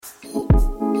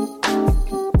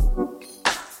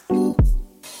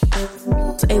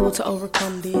able to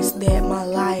overcome this, that my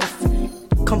life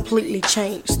completely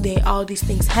changed, that all these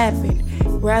things happened,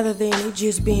 rather than it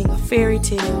just being a fairy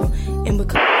tale and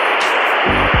become.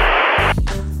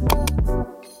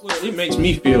 Well, it makes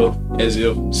me feel as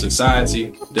if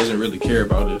society doesn't really care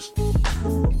about us.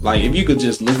 Like, if you could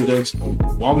just look at us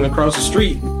walking across the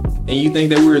street and you think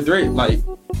that we're a threat, like,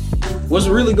 what's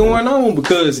really going on?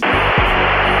 Because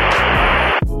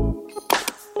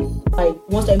like,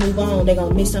 once they move on, they're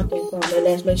gonna miss something from their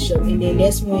last relationship, and then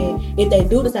that's when, if they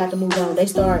do decide to move on, they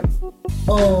start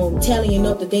tallying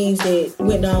up the things that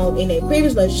went on in their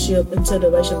previous relationship into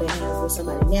the relationship they have with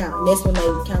somebody now, and that's when they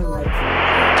kind of like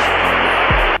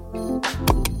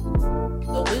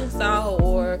a wig style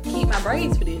or keep my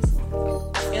braids for this.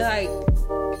 And like,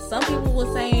 some people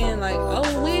were saying like,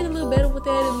 oh, wig a little better with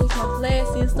that, it looks more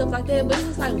classy and stuff like that. But it's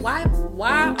just like,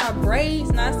 why are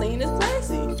braids not seen as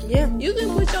classy? Yeah. You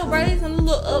can put your braids in a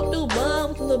little updo bun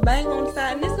with a little bang on the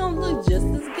side, and it's gonna look just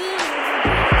as good.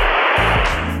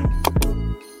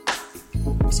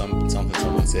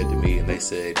 Someone said to me, and they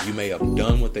said, you may have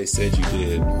done what they said you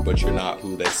did, but you're not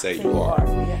who they say you are.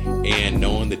 And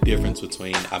knowing the difference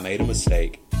between I made a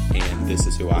mistake and this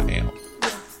is who I am.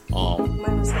 My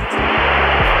mistake.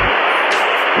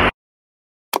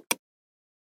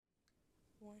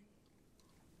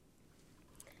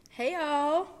 Hey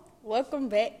y'all, welcome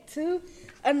back to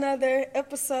another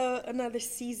episode, another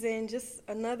season, just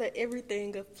another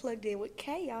everything of Plugged In with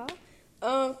K, y'all.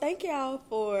 Thank y'all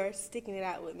for sticking it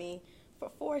out with me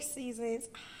for 4 seasons,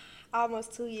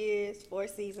 almost 2 years, 4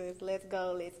 seasons. Let's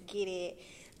go, let's get it.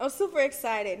 I'm super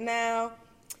excited. Now,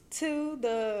 to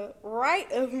the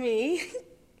right of me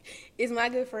is my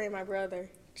good friend, my brother,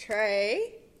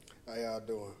 Trey. How y'all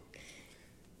doing?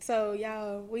 So,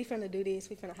 y'all, we finna do this.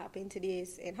 We finna hop into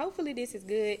this, and hopefully this is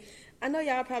good. I know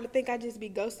y'all probably think I just be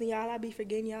ghosting y'all. I be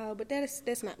forgetting y'all, but that is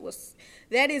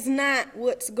not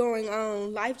what's going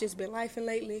on. Life just been lifing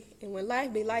lately, and when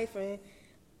life be lifing,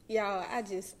 y'all, I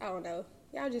don't know.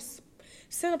 Y'all just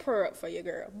send a prayer up for your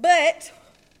girl. But,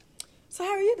 so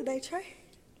how are you today, Trey?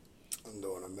 I'm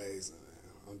doing amazing,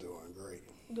 man. I'm doing great.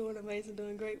 Doing amazing,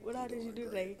 doing great. What all did you do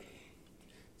today?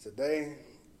 Today,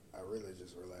 I really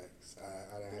just relaxed.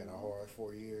 I done had a hard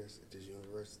 4 years at this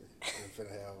university. I'm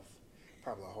finna have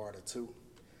probably a harder 2,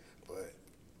 but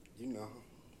you know,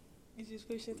 You just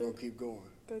pushing we're through? gonna keep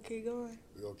going. Gonna keep going?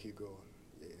 We're gonna keep going,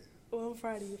 yeah. Well, I'm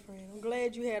proud of you, friend. I'm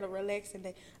glad you had a relaxing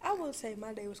day. I would say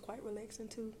my day was quite relaxing,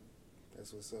 too.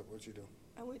 That's what's up. What you do?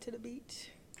 I went to the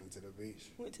beach. Went to the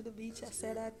beach? Went to the beach. That's I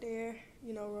sat good. out there,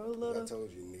 rode a little. I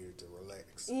told you needed to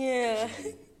relax. Yeah. You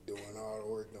be doing all the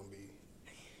work, don't be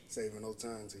saving no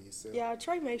time to yourself. Yeah,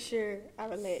 Trey makes sure I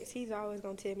relax. He's always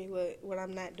going to tell me what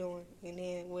I'm not doing. And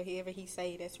then whatever he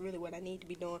say, that's really what I need to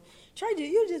be doing. Trey,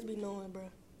 you just be knowing, bro.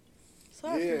 So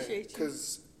I appreciate you.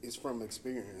 because it's from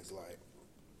experience. Like,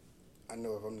 I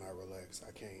know if I'm not relaxed,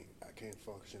 I can't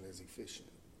function as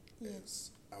efficient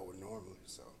as I would normally.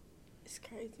 So It's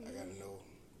crazy. I gotta know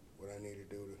what I need to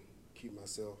do to keep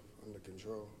myself under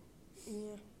control.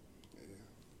 Yeah, Yeah,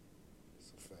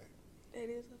 it's a fact. that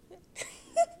is a fact.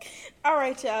 All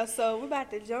right, y'all. So we're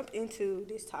about to jump into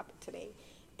this topic today.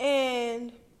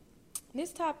 And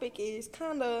this topic is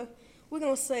kind of, we're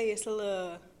going to say it's a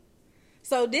little...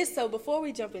 So before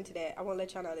we jump into that, I want to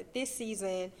let y'all know that this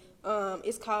season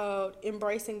is called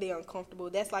Embracing the Uncomfortable.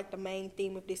 That's like the main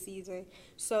theme of this season.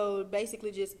 So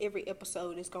basically just every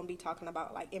episode is going to be talking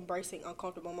about like embracing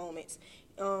uncomfortable moments,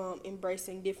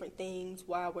 embracing different things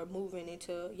while we're moving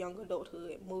into young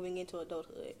adulthood, moving into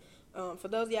adulthood. For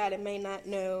those of y'all that may not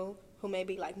know, who may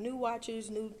be like new watchers,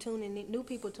 new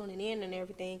people tuning in and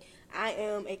everything, I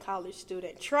am a college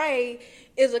student. Trey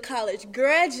is a college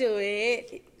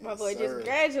graduate. My boy just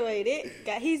graduated,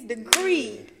 got his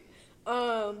degree,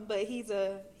 but he's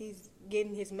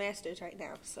getting his master's right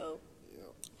now. So,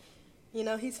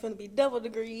 he's gonna be double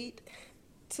degreed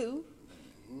too,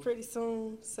 pretty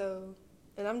soon. So,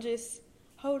 and I'm just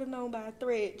holding on by a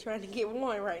thread, trying to get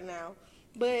one right now,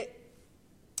 but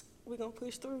we're going to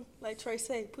push through. Like Trey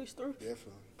said, push through.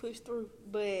 Definitely. Push through.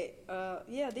 But,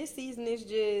 this season is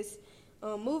just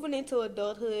moving into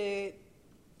adulthood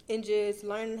and just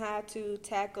learning how to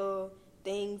tackle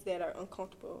things that are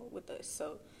uncomfortable with us.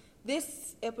 So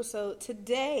this episode,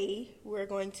 today, we're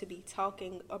going to be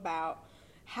talking about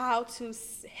how to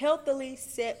healthily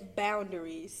set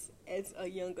boundaries as a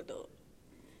young adult,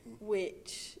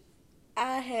 which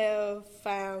I have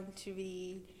found to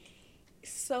be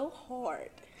so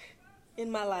hard in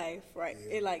my life, right?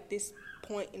 At like this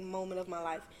point in moment of my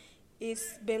life,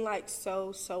 it's been like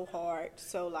so hard.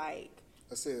 So like,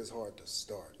 I say it's hard to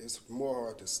start. It's more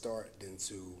hard to start than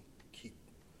to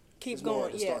keep It's more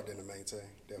going. to Yeah. start than to maintain.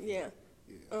 Definitely.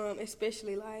 Yeah.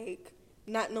 Especially like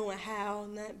not knowing how,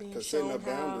 not being Because shown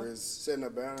setting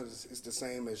up boundaries is the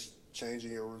same as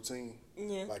changing your routine.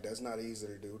 Yeah. Like that's not easy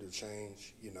to do, to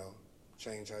change.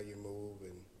 Change how you move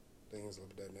and things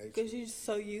of that nature. Because you're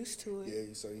so used to it. Yeah,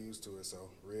 you're so used to it.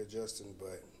 So readjusting,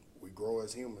 but we grow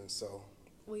as humans, so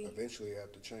eventually you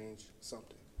have to change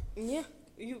something. Yeah,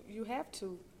 you have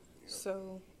to. Yep.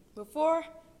 So before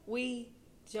we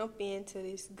jump into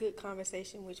this good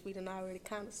conversation, which we done already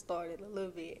kind of started a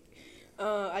little bit,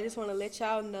 I just want to let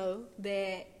y'all know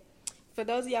that for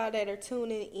those of y'all that are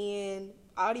tuning in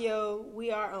audio, we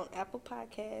are on Apple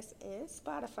Podcasts and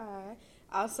Spotify,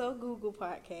 also Google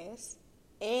Podcasts,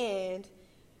 and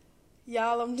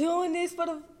y'all, I'm doing this for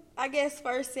the, I guess,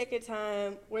 second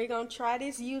time. We're going to try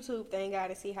this YouTube thing out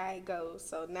and see how it goes.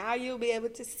 So now you'll be able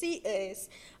to see us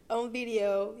on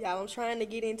video. Y'all, I'm trying to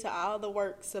get into all the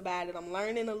works about it. I'm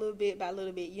learning a little bit by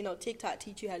little bit. TikTok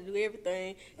teach you how to do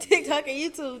everything. TikTok and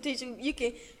YouTube teach you. You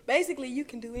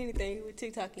can do anything with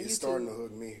TikTok and YouTube. It's starting to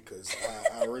hook me because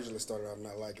I originally started off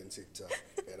not liking TikTok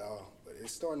at all. But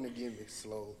it's starting to get me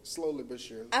slowly but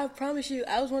surely. I promise you,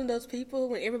 I was one of those people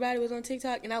when everybody was on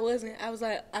TikTok and I wasn't. I was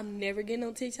like, I'm never getting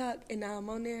on TikTok, and now I'm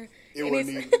on there. It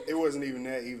wasn't even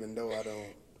that, even though I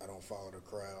don't follow the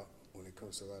crowd when it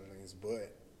comes to a lot of things.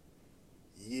 But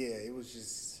yeah, it was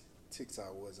just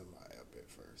TikTok wasn't my app at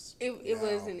first. It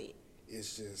wasn't.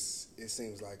 It's just, it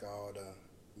seems like all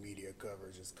the media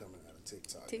coverage is coming out of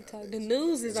TikTok. TikTok. Nowadays. The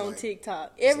news is on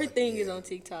TikTok. Everything is on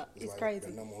TikTok. It's like crazy.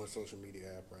 The number one social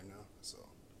media app right now. So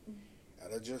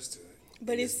I'd adjust to it.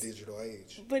 But it's digital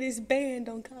age. But it's banned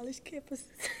on college campuses.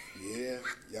 Yeah,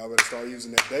 y'all better start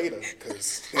using that data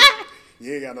because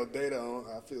you ain't got no data on.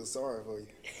 I feel sorry for you.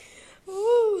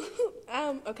 Ooh.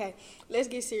 Okay, let's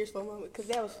get serious for a moment because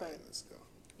that was fun. All right, let's go.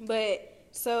 But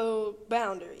so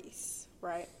boundaries,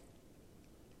 right?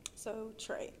 So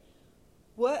Trey,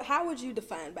 how would you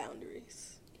define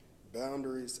boundaries?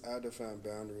 Boundaries, I define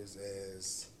boundaries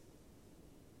as,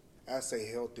 I say,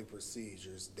 healthy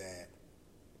procedures that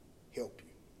help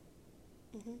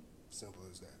you. Mm-hmm. Simple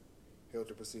as that.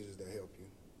 Healthy procedures that help you.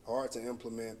 Hard to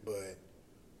implement, but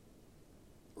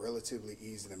relatively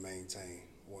easy to maintain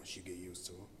once you get used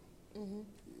to them. Mm-hmm.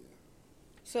 Yeah.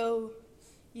 So,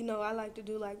 I like to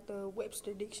do like the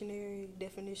Webster Dictionary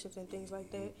definitions and things like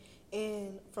that.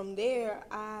 And from there,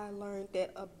 I learned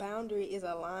that a boundary is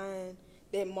a line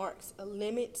that marks a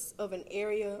limits of an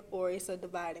area, or it's a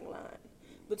dividing line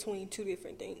between two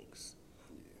different things.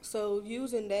 Yeah. So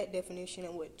using that definition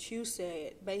and what you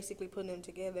said, basically putting them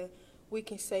together, we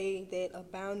can say that a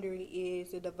boundary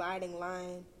is a dividing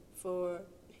line for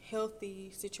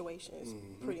healthy situations,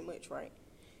 pretty much, right?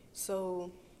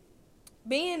 So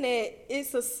being that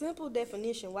it's a simple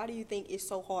definition, why do you think it's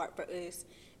so hard for us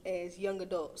as young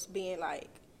adults, being like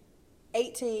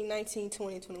 18, 19,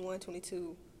 20, 21,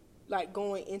 22, like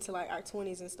going into like our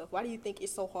 20s and stuff? Why do you think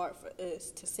it's so hard for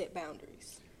us to set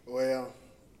boundaries? Well,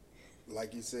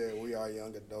 like you said, we are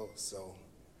young adults, so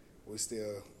we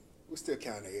still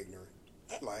kind of ignorant.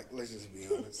 Like, let's just be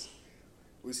honest.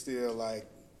 We still like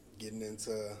getting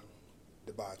into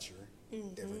debauchery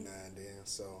every now and then.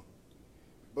 So,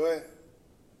 but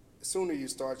the sooner you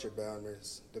start your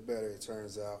boundaries, the better it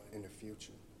turns out in the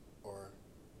future or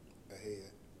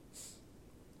ahead.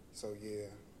 So yeah,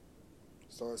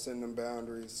 start setting them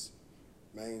boundaries,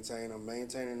 maintain them.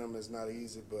 Maintaining them is not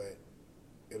easy, but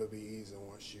it'll be easy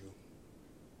once you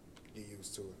get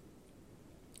used to it.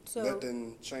 So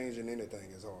nothing changing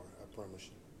anything is hard, I promise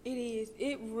you. It is.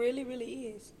 It really, really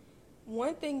is.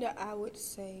 One thing that I would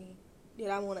say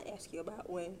that I want to ask you about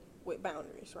with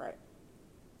boundaries, right?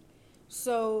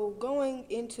 So going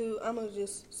into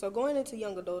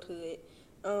young adulthood,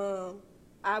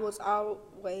 I was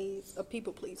always a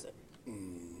people pleaser.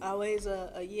 Always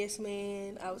a yes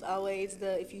man. I was always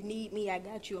if you need me, I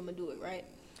got you, I'm going to do it, right?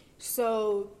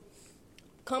 So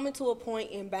coming to a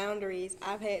point in boundaries,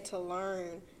 I've had to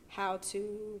learn how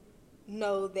to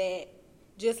know that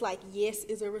just like yes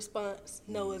is a response,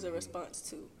 no is a response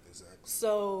too. Exactly.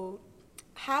 So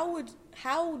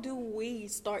how do we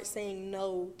start saying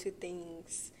no to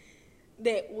things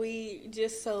that we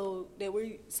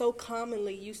so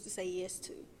commonly used to say yes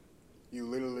to? You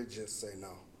literally just say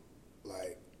no.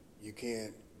 Like, you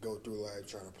can't go through life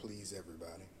trying to please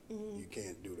everybody. You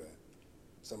can't do that.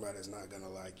 Somebody's not going to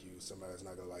like you. Somebody's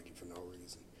not going to like you for no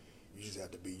reason. You just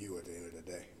have to be you at the end of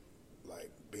the day.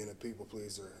 Like, being a people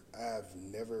pleaser, I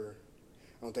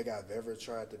don't think I've ever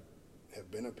tried to have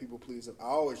been a people pleaser. I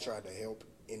always tried to help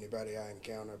anybody I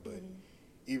encounter, but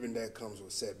even that comes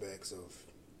with setbacks of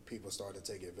people start to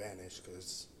take advantage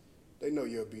because they know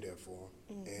you'll be there for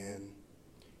them. And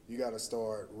You got to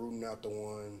start rooting out the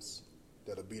ones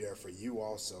that'll be there for you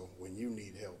also when you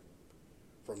need help,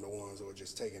 from the ones who are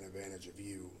just taking advantage of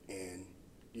you and,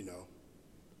 you know,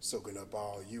 soaking up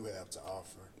all you have to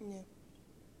offer, Yeah.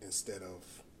 instead of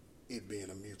it being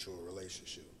a mutual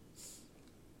relationship.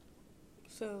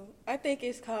 So I think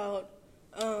it's called,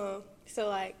 so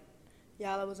like,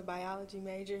 y'all, I was a biology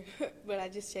major, but I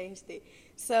just changed it.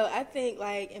 So I think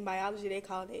like in biology they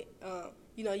called it,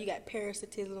 you know, you got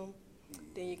parasitism,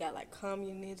 then you got like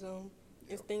communism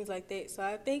and things like that. So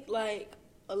I think like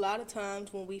a lot of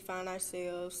times when we find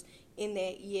ourselves in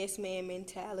that yes man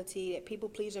mentality, that people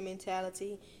pleaser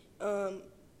mentality,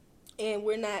 and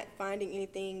we're not finding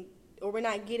anything, or we're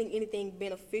not getting anything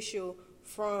beneficial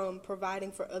from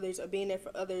providing for others or being there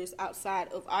for others outside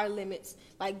of our limits,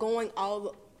 like going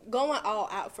all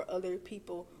out for other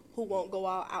people who won't go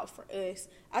all out for us.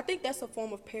 I think that's a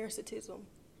form of parasitism.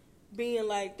 Being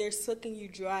like they're sucking you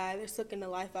dry, they're sucking the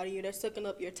life out of you, they're sucking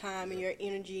up your time and your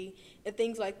energy and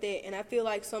things like that. And I feel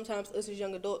like sometimes us as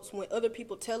young adults, when other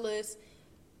people tell us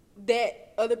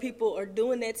that other people are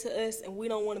doing that to us and we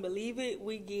don't want to believe it,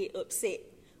 we get upset.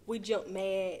 We jump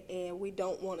mad and we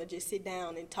don't want to just sit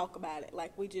down and talk about it.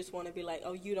 Like we just want to be like,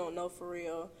 oh, you don't know for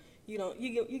real. You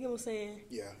get what I'm saying?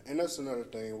 Yeah, and that's another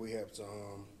thing we have to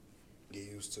get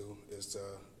used to, is to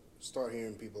start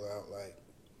hearing people out. Like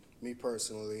me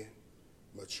personally,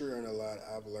 maturing a lot,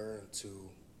 I've learned to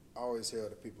always hear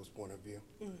other people's point of view,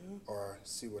 or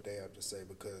see what they have to say,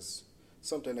 because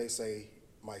something they say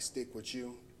might stick with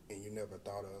you and you never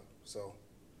thought of. So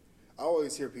I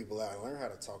always hear people out and learn how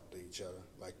to talk to each other.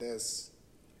 Like that's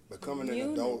becoming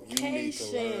an adult. You need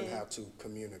to learn how to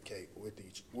communicate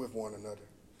with one another.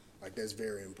 Like that's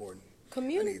very important. I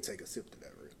need to take a sip to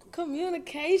that real quick.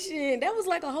 Communication. That was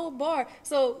like a whole bar.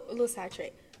 So a little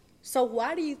sidetrack. So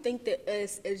why do you think that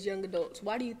us as young adults,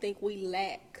 why do you think we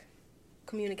lack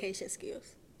communication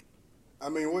skills? I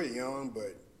mean, we're young,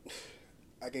 but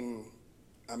I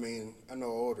know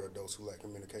older adults who lack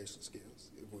communication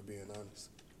skills, if we're being honest.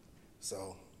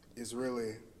 So it's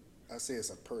really, I say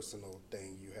it's a personal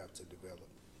thing you have to develop,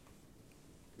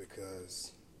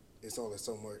 because it's only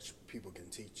so much people can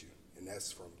teach you, and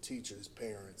that's from teachers,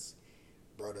 parents,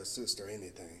 brother, sister,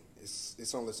 anything.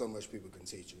 It's only so much people can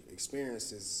teach you.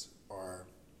 Experiences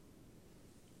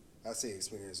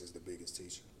experience is the biggest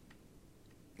teacher.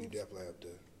 You definitely have to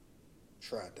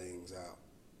try things out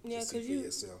to see for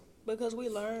yourself. Because we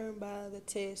learn by the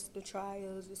tests, the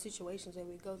trials, the situations that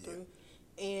we go through.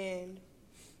 And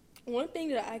one thing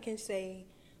that I can say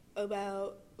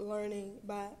about learning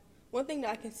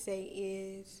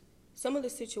is some of the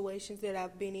situations that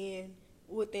I've been in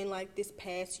within like this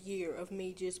past year of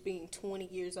me just being 20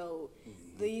 years old.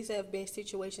 These have been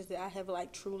situations that I have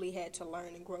like truly had to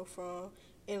learn and grow from,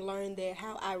 and learn that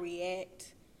how I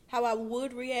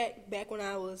would react back when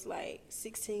I was like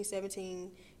 16,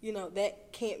 17,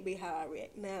 that can't be how I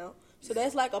react now. So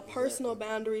that's like a personal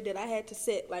boundary that I had to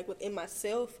set like within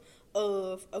myself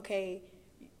of, okay,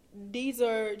 these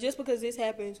are, just because this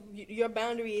happens, your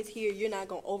boundary is here. You're not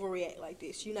going to overreact like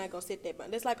this. You're not going to set that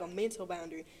boundary. That's like a mental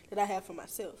boundary that I have for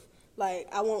myself. Like,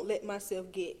 I won't let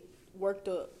myself get worked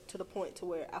up to the point to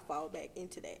where I fall back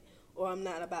into that. Or I'm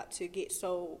not about to get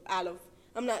so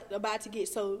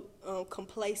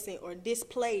complacent or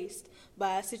displaced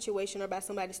by a situation or by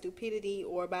somebody's stupidity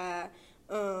or by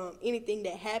anything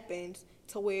that happens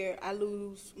to where I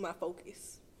lose my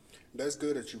focus. That's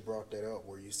good that you brought that up,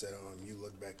 where you said you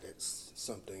look back at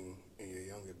something in your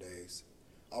younger days.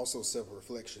 Also,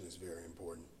 self-reflection is very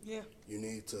important. Yeah. You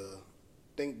need to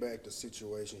think back to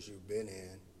situations you've been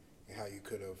in and how you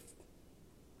could have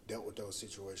dealt with those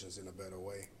situations in a better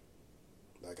way.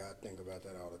 Like, I think about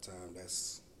that all the time.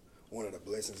 That's one of the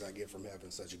blessings I get from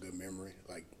having such a good memory.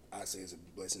 Like, I say it's a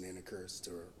blessing and a curse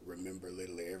to remember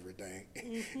literally everything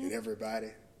and everybody,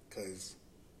 because...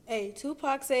 Hey,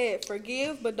 Tupac said,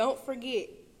 forgive, but don't forget.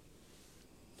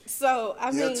 So,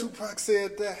 I mean... Yeah, Tupac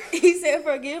said that. He said,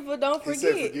 forgive, but don't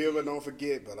forget. He said, forgive, but don't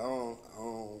forget, but I don't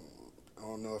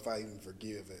know if I even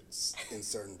forgive it in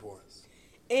certain points.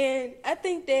 And I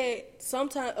think that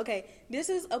sometimes, this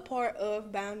is a part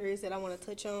of boundaries that I want to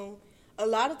touch on. A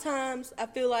lot of times, I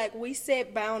feel like we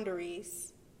set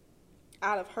boundaries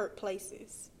out of hurt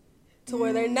places, to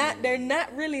where they're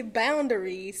not really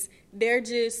boundaries. I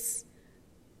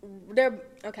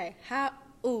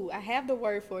have the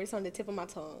word for it. It's on the tip of my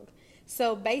tongue.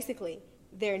 So basically,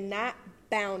 they're not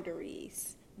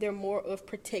boundaries. They're more of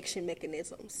protection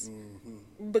mechanisms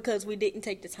because we didn't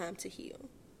take the time to heal.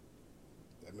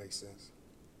 That makes sense.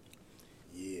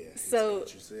 Yeah. So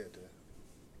you said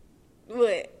that.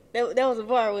 What? That was a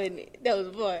bar, wasn't it? That was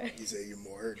a bar. You said you're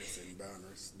more hurt than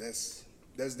boundaries. That's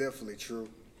That's definitely true,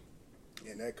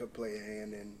 and that could play a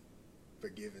hand in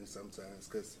forgiving sometimes,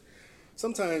 because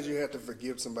sometimes you have to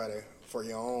forgive somebody for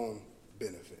your own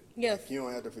benefit. Yeah. Like, you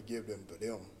don't have to forgive them for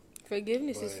them.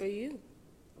 Forgiveness is But- for you.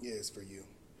 Yeah, it's for you.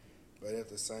 But at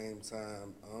the same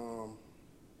time,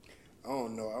 I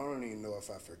don't know. I don't even know if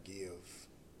I forgive.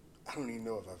 I don't even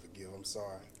know if I forgive. I'm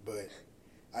sorry, but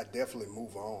I definitely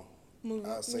move on.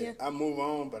 I'll say yeah. I move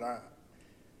on, but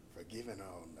forgiving, I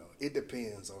don't know. It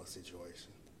depends on the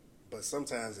situation. But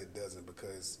sometimes it doesn't,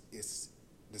 because it's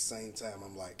the same time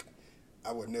I'm like,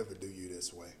 I would never do you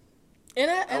this way. And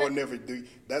I would never do.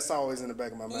 That's always in the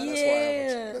back of my mind.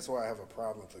 Yeah. That's why I have a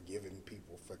problem forgiving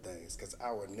people for things, because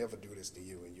I would never do this to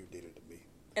you and you did it to me.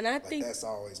 And I Like, think that's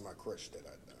always my crutch that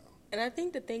I do. And I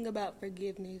think the thing about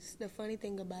forgiveness, the funny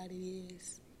thing about it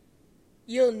is,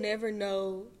 you'll never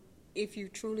know if you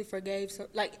truly forgave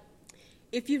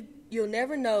you'll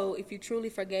never know if you truly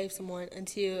forgave someone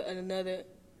until another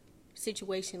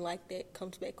situation like that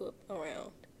comes back up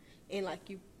around, and like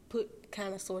you put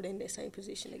kind of sort of in that same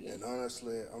position again. And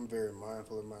honestly, I'm very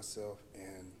mindful of myself,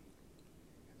 and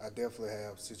I definitely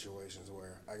have situations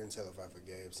where I can tell if I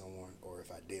forgave someone or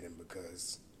if I didn't,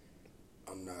 because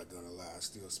I'm not gonna lie, I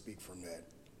still speak from that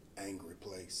angry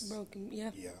place. Broken,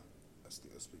 yeah. Yeah, I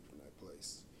still speak from that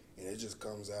place, and it just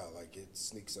comes out like it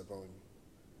sneaks up on you.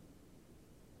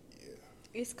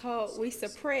 Yeah. It's called we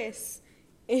suppress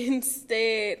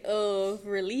instead of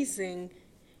releasing,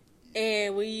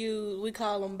 and we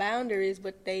call them boundaries,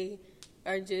 but they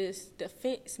are just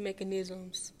defense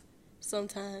mechanisms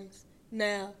sometimes.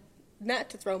 Now, not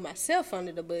to throw myself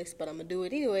under the bus, but I'm gonna do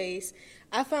it anyways.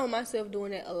 I found myself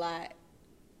doing that a lot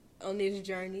on this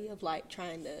journey of like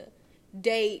trying to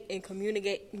date and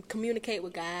communicate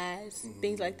with guys,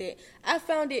 things like that. I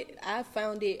found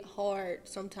it hard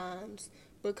sometimes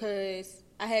because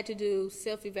I had to do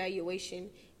self-evaluation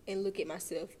and look at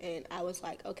myself, and I was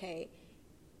like, okay,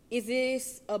 is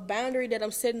this a boundary that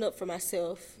I'm setting up for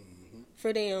myself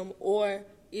for them, or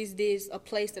is this a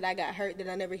place that I got hurt that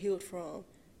I never healed from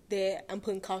that I'm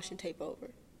putting caution tape over,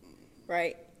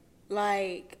 right?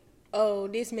 Like, oh,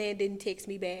 this man didn't text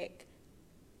me back.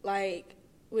 Like,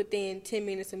 within 10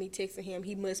 minutes of me texting him,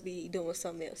 he must be doing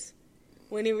something else.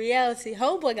 When in reality,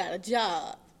 homeboy got a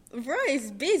job. Bro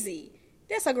is busy.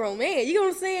 That's a grown man. You know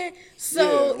what I'm saying?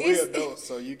 So yeah, we're adults,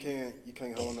 so you can't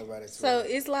hold nobody to so it.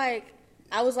 it's like,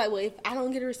 I was like, well, if I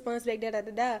don't get a response back,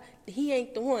 he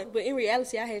ain't the one. But in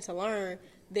reality, I had to learn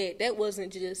that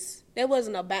wasn't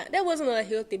a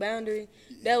healthy boundary.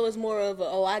 That was more of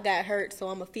I got hurt, so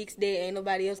I'm gonna fix that. Ain't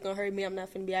nobody else gonna hurt me. I'm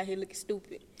not finna be out here looking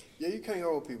stupid. Yeah, you can't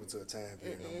hold people to a time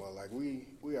period no more. Like,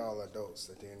 we all adults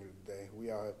at the end of the day. We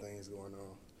all have things going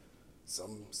on.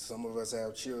 Some of us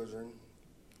have children.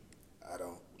 I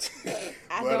don't.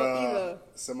 I But, don't either.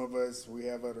 Some of us, we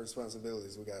have other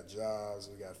responsibilities. We got jobs,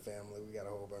 we got family, we got a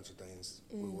whole bunch of things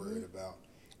we're worried about.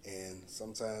 And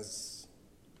sometimes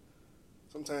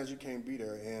you can't be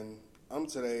there. And I'm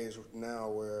to the age now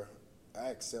where I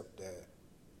accept that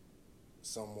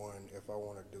someone, if I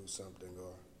want to do something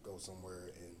or go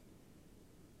somewhere and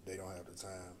they don't have the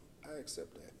time, I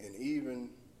accept that. And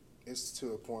even it's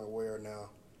to a point where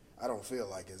now I don't feel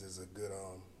like it's a good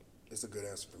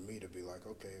answer for me to be like,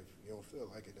 okay, if you don't feel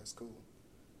like it, that's cool.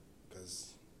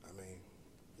 Because, I mean,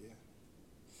 yeah.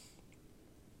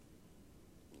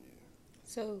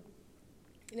 So,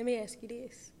 let me ask you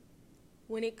this: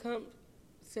 when it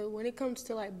comes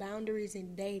to like boundaries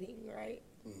in dating, right?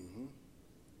 Mm-hmm.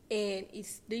 And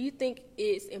do you think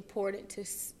it's important to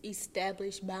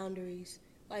establish boundaries,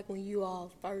 like when you all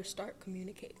first start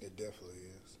communicating? It definitely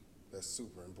is. That's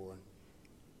super important.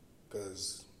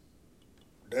 Because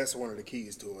that's one of the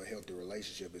keys to a healthy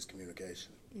relationship is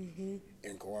communication. Mm-hmm.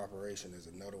 And cooperation is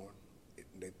another one.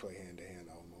 They play hand in hand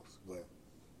almost. But,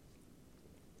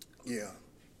 yeah,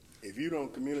 if you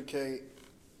don't communicate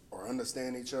or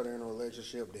understand each other in a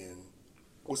relationship, then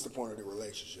what's the point of the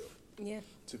relationship? Yeah.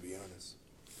 To be honest.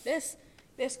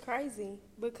 That's crazy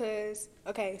because,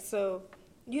 okay, so,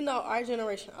 our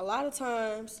generation, a lot of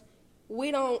times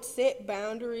we don't set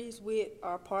boundaries with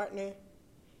our partner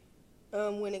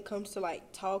when it comes to, like,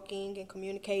 talking and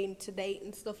communicating to date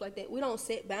and stuff like that. We don't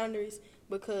set boundaries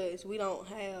because we don't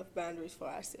have boundaries for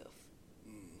ourselves.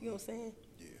 You know what I'm saying?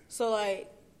 Yeah. So, like,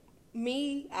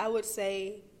 me, I would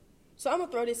say, so I'm going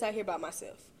to throw this out here about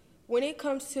myself. When it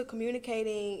comes to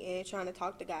communicating and trying to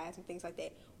talk to guys and things like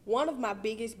that, one of my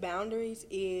biggest boundaries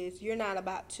is you're not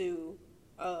about to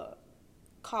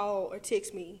call or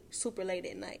text me super late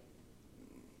at night.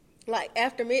 Like,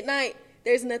 after midnight,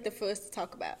 there's nothing for us to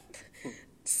talk about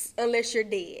unless you're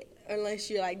dead. unless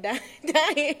you're like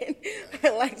dying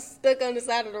or like stuck on the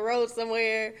side of the road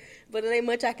somewhere. But it ain't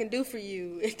much I can do for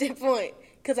you at that point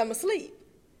because I'm asleep.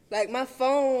 Like my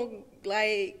phone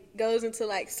like goes into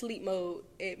like sleep mode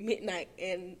at midnight,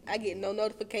 and I get no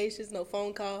notifications, no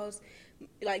phone calls.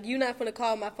 Like you're not gonna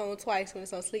call my phone twice when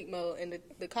it's on sleep mode and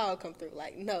the call come through.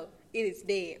 Like no, it is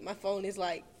dead. My phone is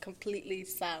like completely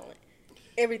silent.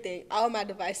 Everything, all my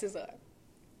devices are.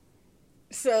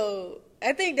 So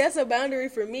I think that's a boundary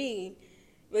for me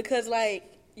because like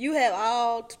you had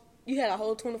a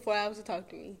whole 24 hours to talk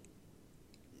to me,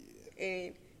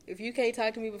 and if you can't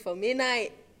talk to me before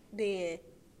midnight, then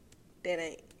that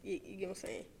ain't you get what I'm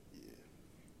saying. Yeah.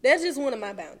 That's just one of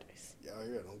my boundaries. Y'all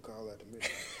here, don't call at the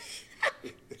midnight.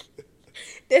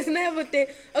 That's never thing.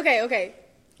 Okay.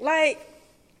 Like,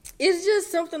 it's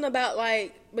just something about,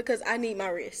 like, because I need my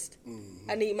rest.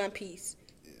 I need my peace.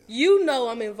 Yeah. You know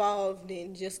I'm involved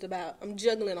in I'm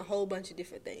juggling a whole bunch of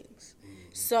different things.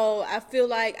 So I feel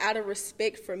like out of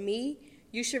respect for me,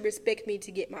 you should respect me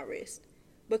to get my rest.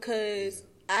 Because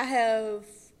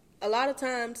a lot of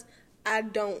times, I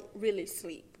don't really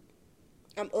sleep.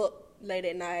 I'm up late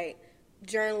at night,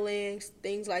 journaling,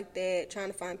 things like that, trying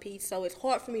to find peace. So it's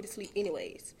hard for me to sleep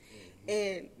anyways.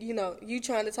 And, you know, you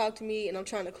trying to talk to me and I'm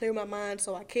trying to clear my mind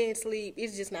so I can sleep.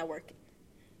 It's just not working.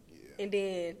 Yeah. And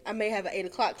then I may have an 8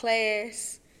 o'clock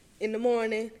class in the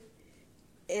morning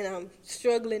and I'm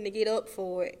struggling to get up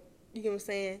for it. You get what I'm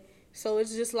saying? So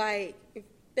it's just like,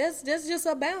 that's just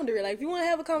a boundary. Like, if you want to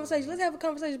have a conversation, let's have a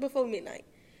conversation before midnight.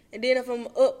 And then if I'm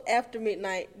up after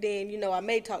midnight, then, you know, I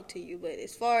may talk to you. But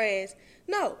as far as,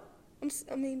 no.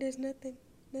 There's nothing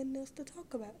else to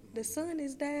talk about. The sun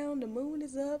is down, the moon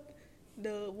is up,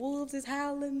 the wolves is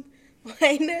howling.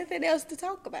 Ain't nothing else to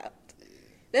talk about.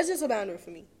 That's just a boundary for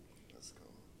me. That's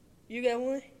cool. You got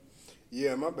one?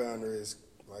 Yeah, my boundary is,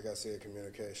 like I said,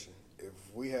 communication. If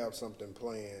we have something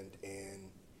planned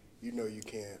and you know you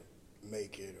can't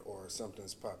make it or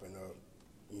something's popping up,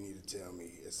 you need to tell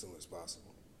me as soon as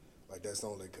possible. Like, that's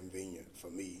only convenient for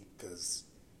me because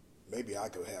maybe I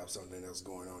could have something else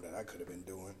going on that I could have been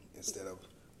doing instead of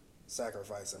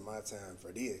sacrificing my time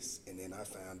for this, and then I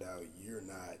found out you're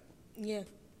not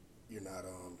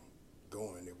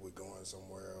going. If we're going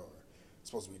somewhere or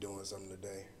supposed to be doing something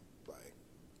today, like,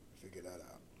 figure that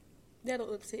out.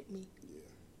 That'll upset me. Yeah,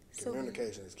 So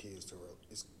communication is key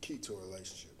to a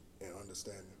relationship and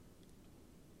understanding.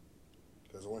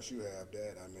 Because once you have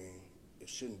that, I mean, it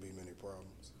shouldn't be many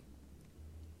problems.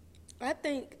 I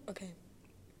think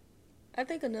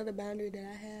another boundary that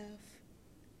I have,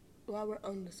 while we're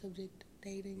on the subject of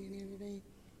dating and everything,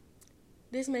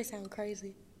 this may sound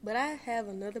crazy, but I have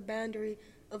another boundary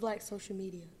of, like, social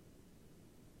media.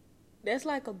 That's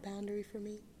like a boundary for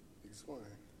me.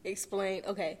 Explain.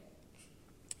 Okay.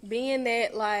 Being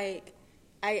that, like,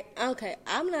 I'm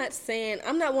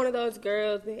not one of those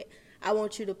girls that I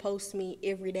want you to post me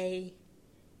every day,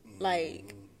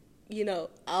 like, you know,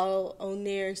 all on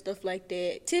there and stuff like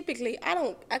that. Typically,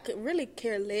 I could really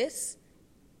care less,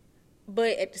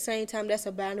 but at the same time, that's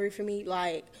a boundary for me.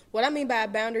 Like, what I mean by a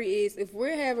boundary is if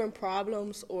we're having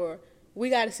problems or we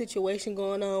got a situation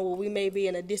going on where we may be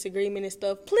in a disagreement and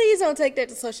stuff, please don't take that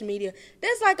to social media.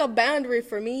 That's like a boundary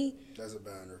for me. That's a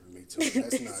boundary for me, too.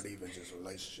 That's not even just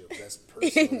relationships. That's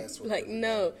personal. That's what like,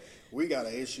 no. We got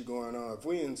an issue going on. If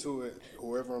we into it,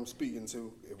 whoever I'm speaking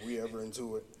to, if we ever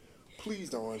into it, please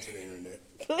don't run to the internet.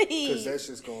 Please. Because that's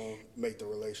just going to make the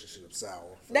relationship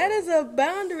sour. That is a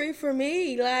boundary for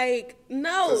me. Like,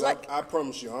 no. Because like, I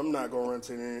promise you, I'm not going to run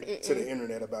to the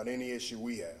internet about any issue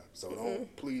we have. So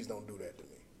please don't do that to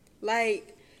me.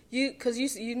 Like,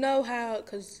 you know how,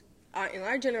 because in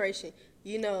our generation,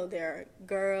 you know there are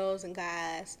girls and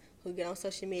guys who get on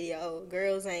social media. Oh,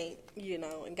 girls ain't, you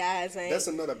know, and guys ain't. That's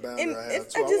another boundary I have,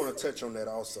 too. I want to touch on that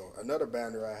also. Another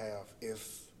boundary I have,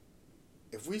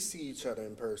 if we see each other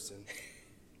in person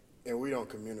and we don't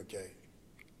communicate,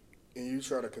 and you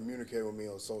try to communicate with me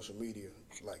on social media,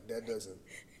 like, that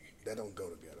don't go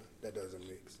together. That doesn't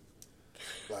mix.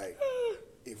 Like,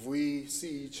 if we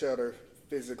see each other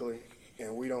physically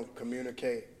and we don't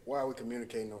communicate, why are we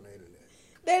communicating on the internet?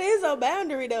 That is a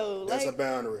boundary, though. That's like, a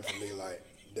boundary for me, like,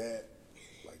 that,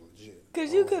 like, legit.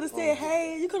 Because you could have said,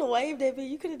 hey, you could have waved at me,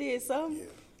 you could have did something.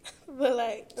 Yeah. But,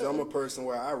 like... So I'm a person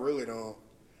where I really don't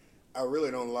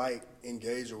like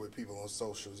engaging with people on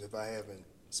socials if I haven't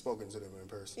spoken to them in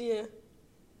person. Yeah.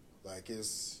 Like,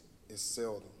 it's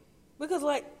seldom. Because,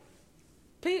 like,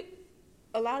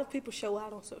 a lot of people show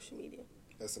out on social media.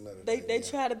 That's another thing. They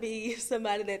try to be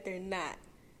somebody that they're not.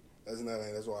 That's another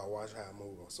thing. That's why I watch how I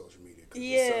move on social media. Because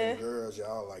Yeah. certain girls,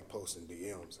 y'all like posting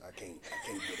DMs. I can't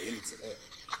get into that.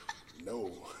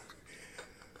 No.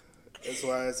 That's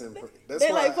why it's in. That's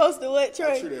They why like posting what, I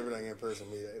Trey? treat everything in person.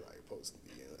 Me, they like posting.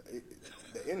 Yeah,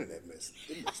 the internet mess.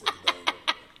 It messes it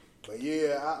down. But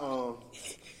yeah,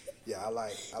 I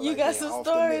like. You got some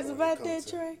stories about that,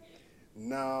 Trey?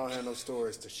 No, I don't have no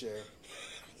stories to share.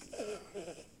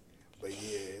 But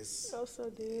yeah, it's Oh, so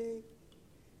dig.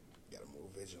 gotta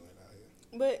move vigilant out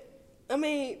here. But I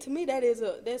mean, to me,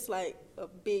 that's like a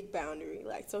big boundary.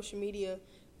 Like social media,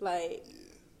 like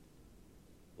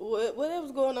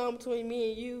whatever's going on between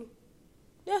me and you,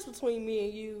 that's between me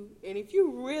and you. And if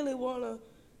you really wanna,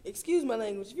 excuse my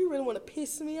language, if you really wanna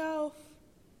piss me off,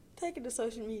 take it to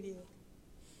social media.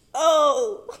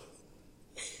 Oh,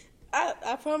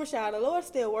 I promise y'all, the Lord's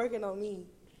still working on me.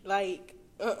 Like,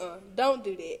 don't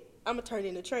do that. I'm gonna turn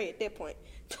into Trey at that point.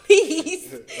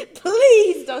 Please,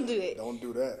 please don't do that. Don't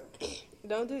do that.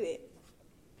 Don't do that.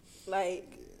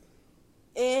 Like,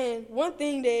 and one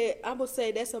thing that I would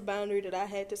say that's a boundary that I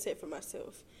had to set for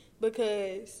myself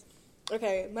because,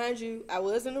 okay, mind you, I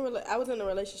was in a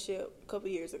relationship a couple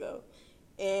years ago,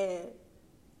 and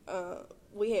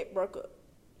we had broke up,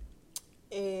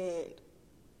 and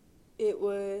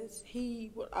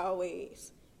he would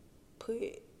always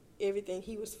put everything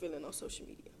he was feeling on social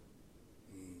media.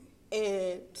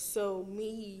 And so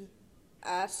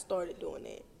I started doing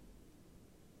that.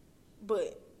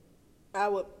 But I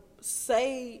would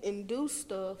say and do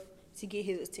stuff to get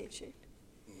his attention.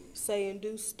 Say and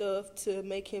do stuff to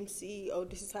make him see, oh,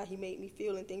 this is how he made me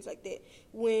feel and things like that.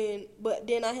 But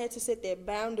then I had to set that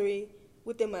boundary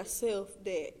within myself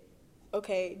that,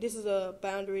 okay, this is a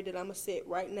boundary that I'm going to set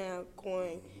right now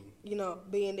going,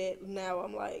 being that now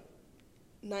I'm like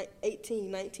 18,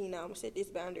 19 now, I'm going to set this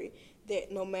boundary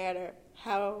that no matter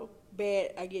how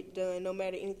bad I get done, no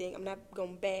matter anything, I'm not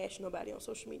going to bash nobody on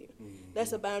social media.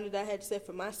 That's a boundary that I had to set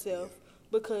for myself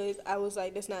because I was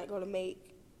like, that's not going to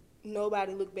make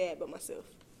nobody look bad but myself.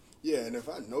 Yeah, and if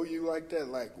I know you like that,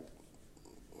 like,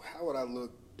 how would I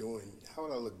look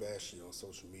bashy on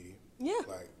social media? Yeah.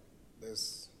 Like,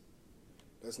 that's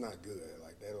not good.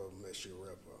 Like, that'll mess your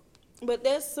rep up. But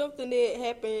that's something that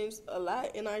happens a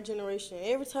lot in our generation.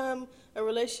 Every time a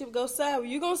relationship goes sour,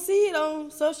 you're going to see it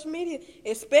on social media,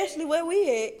 especially where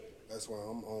we at. That's why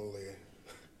I'm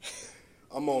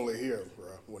only here,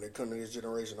 bro. When it comes to this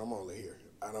generation, I'm only here.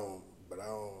 I don't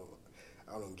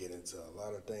get into a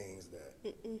lot of things that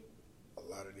a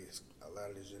lot of this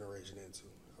generation into.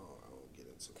 I don't get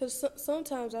into. Because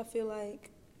sometimes I feel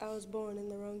like I was born in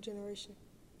the wrong generation.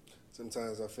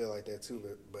 Sometimes I feel like that too,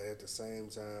 but at the same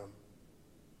time,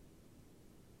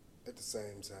 I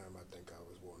think I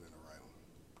was born in the right one.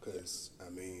 Because, I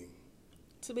mean...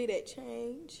 To be that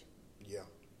change. Yeah.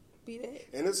 Be that.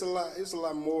 And it's a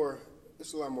lot more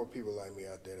people like me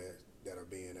out there that are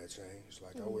being that change.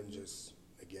 Like, I wouldn't just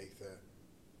negate that.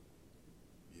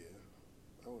 Yeah.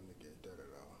 I wouldn't negate that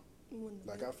at all.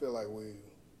 Like, I feel like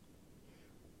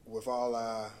with all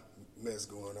our mess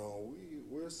going on,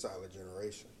 we're a solid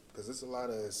generation. Because there's a lot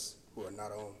of us who are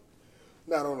not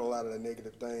on a lot of the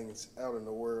negative things out in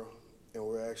the world, and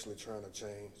we're actually trying to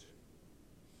change.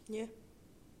 Yeah.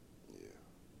 Yeah.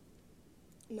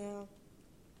 Now,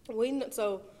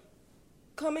 so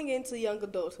coming into young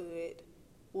adulthood,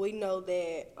 we know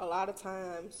that a lot of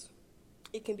times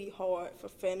it can be hard for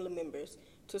family members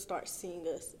to start seeing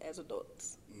us as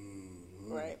adults,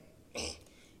 right?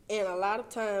 And a lot of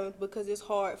times, because it's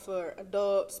hard for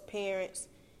adults, parents,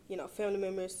 family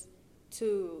members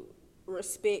to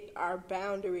respect our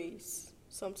boundaries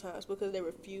sometimes because they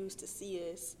refuse to see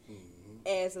us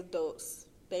as adults.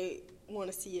 They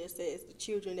want to see us as the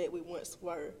children that we once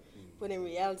were. But in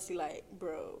reality, like,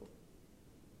 bro,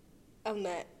 I'm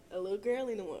not a little girl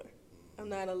anymore. I'm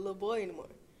not a little boy anymore.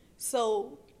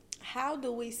 So how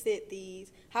do we set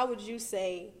these? How would you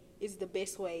say is the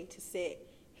best way to set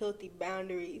healthy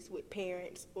boundaries with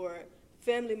parents or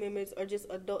family members or just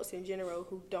adults in general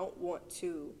who don't want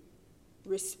to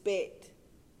respect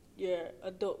your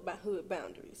adulthood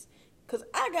boundaries? Because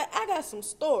I got some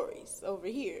stories over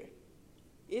here.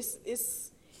 It's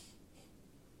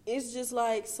just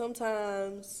like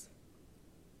sometimes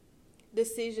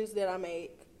decisions that I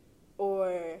make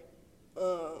or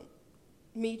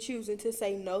me choosing to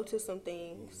say no to some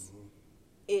things,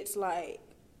 it's like,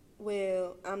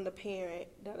 well, I'm the parent,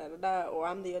 or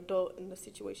I'm the adult in the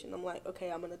situation. I'm like, okay,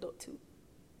 I'm an adult too.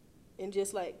 And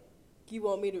just like you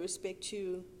want me to respect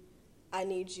you, I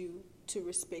need you to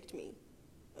respect me.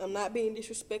 I'm not being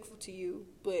disrespectful to you,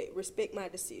 but respect my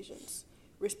decisions.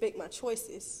 Respect my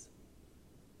choices.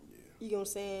 Yeah. You know what I'm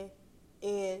saying?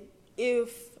 And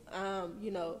if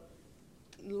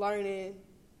learning,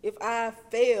 if I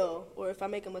fail or if I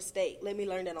make a mistake, let me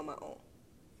learn that on my own.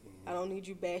 I don't need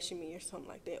you bashing me or something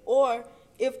like that. Or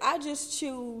if I just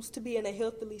choose to be in a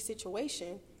healthy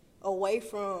situation away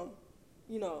from,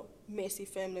 messy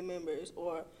family members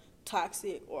or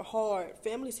toxic or hard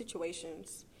family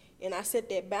situations, and I set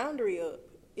that boundary up,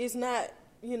 it's not,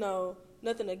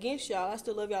 nothing against y'all. I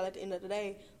still love y'all at the end of the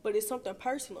day, but it's something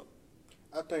personal.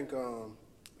 I think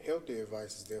healthy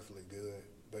advice is definitely good,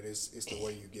 but it's the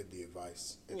way you give the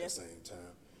advice at the same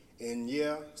time. And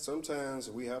yeah, sometimes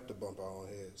we have to bump our own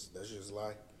heads. That's just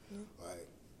life. Like,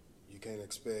 you can't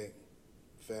expect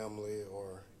family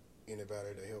or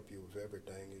anybody to help you with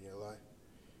everything in your life.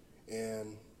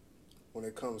 And when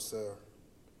it comes to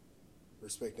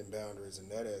respecting boundaries in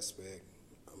that aspect,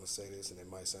 I'm going to say this, and it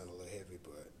might sound a little heavy,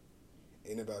 but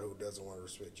anybody who doesn't want to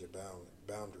respect your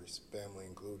boundaries, family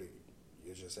included,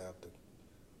 you just have to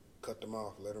cut them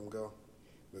off, let them go.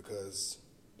 Because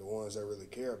the ones that really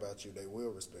care about you, they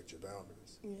will respect your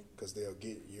boundaries. Because they'll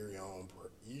get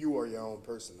you are your own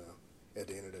person now at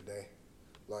the end of the day.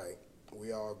 Like,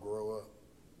 we all grow up,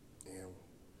 and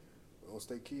we don't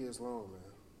stay kids long, man.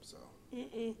 So.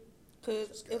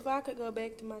 Because if I could go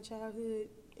back to my childhood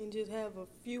and just have a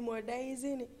few more days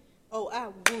in it, I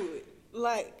would.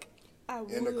 Like, I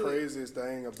would. And the craziest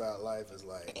thing about life is,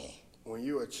 like, when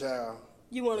you're a child,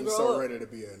 you want to grow so up. ready to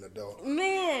be an adult.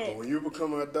 Man. But when you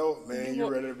become an adult, man,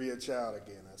 you're ready to be a child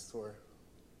again, I swear.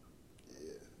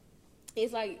 Yeah.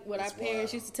 It's like what It's our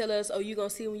parents wild. used to tell us, you going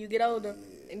to see when you get older.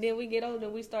 Yeah. And then we get older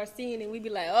and we start seeing it and we be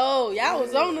like, y'all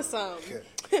was on to something.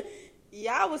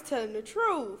 Y'all was telling the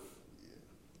truth.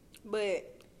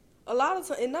 But a lot of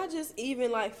times, and not just even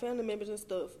like family members and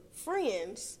stuff,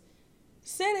 friends,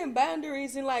 setting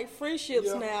boundaries in like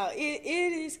friendships now, it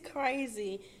is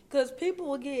crazy. Because people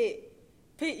will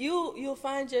you'll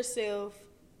find yourself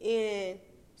in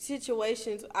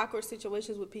awkward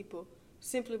situations with people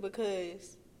simply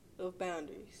because of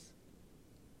boundaries.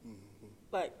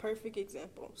 Like, perfect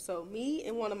example. So me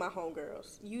and one of my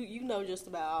homegirls, you know just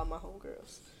about all my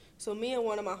homegirls. So me and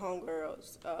one of my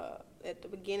homegirls, at the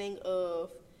beginning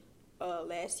of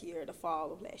last year, the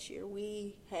fall of last year,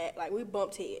 we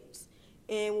bumped heads.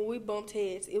 And when we bumped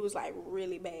heads, it was like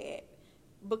really bad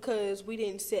because we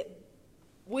didn't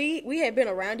we had been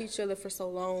around each other for so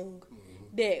long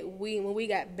that when we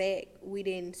got back, we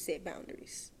didn't set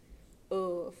boundaries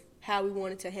of how we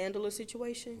wanted to handle a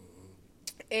situation.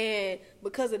 And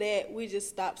because of that, we just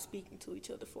stopped speaking to each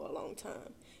other for a long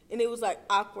time. And it was like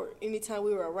awkward anytime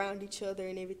we were around each other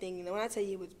and everything. And when I tell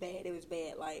you it was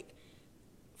bad. Like,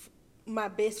 my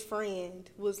best friend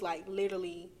was like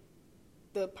literally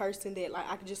the person that like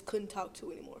I just couldn't talk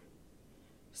to anymore.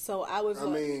 So I was y'all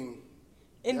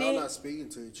not speaking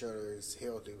to each other is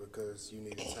healthy because you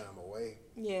needed time away.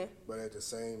 Yeah. But at the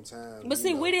same time. But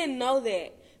see, we didn't know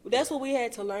that. That's what we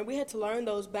had to learn. We had to learn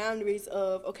those boundaries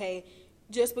of, okay,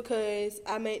 just because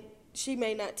she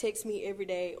may not text me every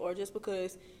day, or just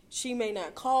because she may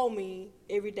not call me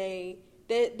every day,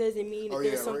 that doesn't mean that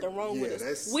there's something wrong with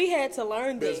us. We had to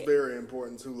learn that. That's very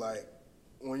important too. Like,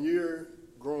 when you're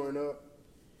growing up,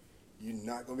 you're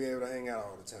not gonna be able to hang out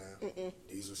all the time.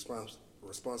 These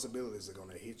responsibilities are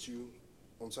gonna hit you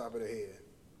on top of the head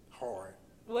hard.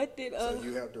 So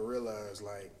you have to realize,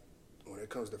 like, when it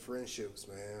comes to friendships,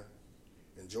 man,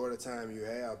 enjoy the time you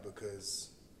have, because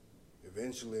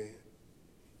eventually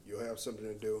you'll have something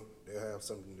to do. They'll have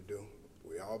something to do.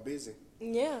 We're all busy.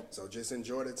 Yeah. So just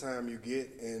enjoy the time you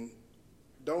get, and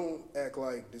don't act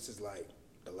like this is like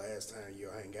the last time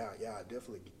you'll hang out. Yeah, I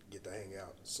definitely get to hang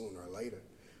out sooner or later,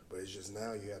 but it's just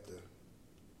now you have to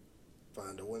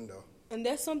find a window. And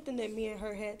that's something that me and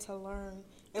her had to learn.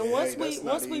 And once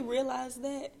we realized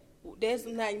that, that's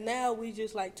like now we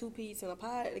just like two peas in a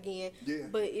pod again. Yeah.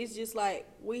 But it's just like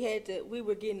we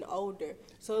were getting older.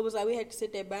 So it was like we had to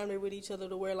set that boundary with each other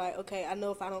to where like, okay, I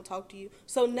know if I don't talk to you.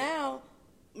 So now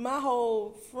my whole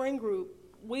friend group,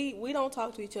 we don't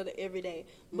talk to each other every day,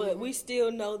 but we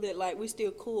still know that like we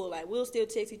still cool. Like, we'll still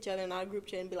text each other in our group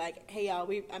chat and be like, hey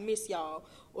y'all, I miss y'all,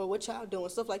 or what y'all doing,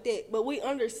 stuff like that. But we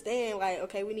understand like,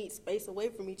 okay, we need space away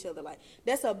from each other. Like,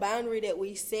 that's a boundary that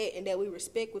we set and that we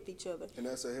respect with each other. And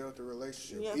that's a healthy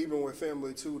relationship. Yeah. Even with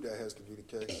family too, that has to be the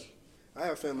case. I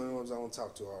have family members I don't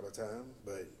talk to all the time,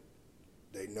 but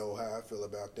they know how I feel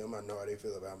about them. I know how they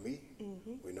feel about me.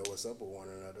 We know what's up with one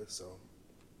another, so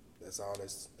that's all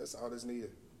that's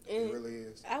needed. And it really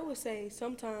is. I would say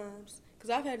sometimes, because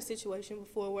I've had a situation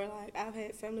before where like I've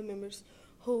had family members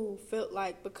who felt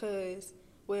like because,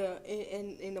 well,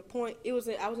 in the point, I was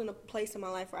in a place in my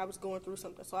life where I was going through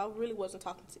something, so I really wasn't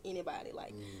talking to anybody.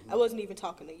 Like, I wasn't even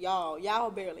talking to y'all.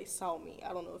 Y'all barely saw me.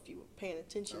 I don't know if you were paying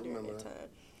attention during that time.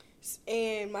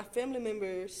 And my family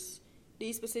members,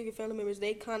 these specific family members,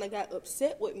 they kind of got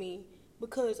upset with me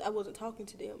because I wasn't talking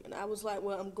to them. And I was like,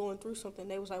 well, I'm going through something.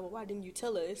 They was like, well, why didn't you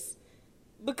tell us?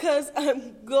 Because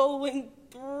I'm going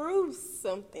through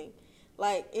something.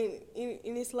 Like, and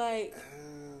it's like,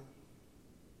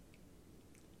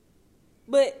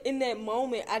 but in that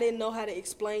moment, I didn't know how to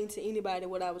explain to anybody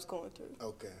what I was going through.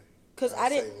 Okay. Cause I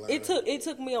didn't. It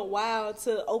took me a while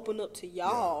to open up to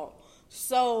y'all. Yeah.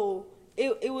 So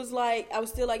it was like I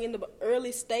was still like in the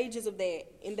early stages of that,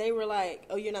 and they were like,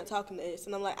 "Oh, you're not talking to us,"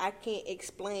 and I'm like, I can't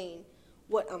explain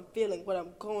what I'm feeling, what I'm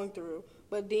going through.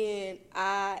 But then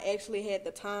I actually had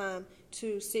the time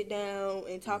to sit down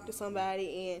and talk to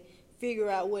somebody and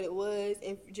figure out what it was,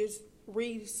 and just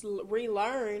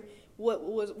relearn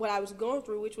what I was going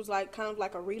through, which was like kind of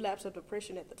like a relapse of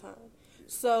depression at the time.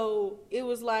 So it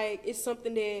was like, it's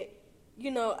something that,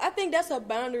 you know, I think that's a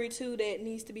boundary too that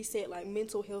needs to be set, like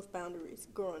mental health boundaries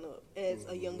growing up as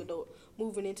a young adult,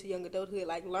 moving into young adulthood,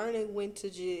 like learning when to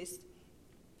just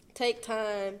take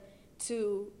time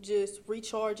to just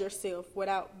recharge yourself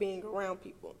without being around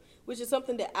people, which is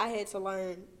something that I had to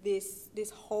learn this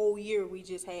whole year we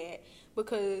just had,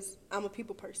 because I'm a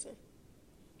people person.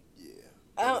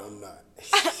 I'm not.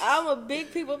 I'm a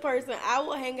big people person. I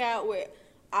will hang out with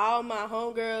all my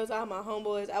homegirls, all my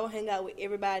homeboys. I will hang out with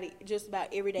everybody just about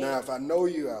every day. Now, if I know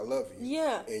you, I love you.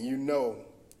 Yeah. And you know,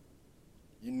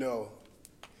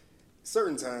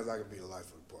 certain times I can be the life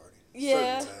of the party.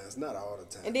 Yeah. Certain times, not all the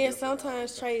time. And then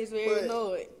sometimes Trey is very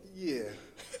annoyed. Yeah.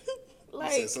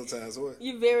 Like, you said sometimes what?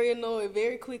 You're very annoyed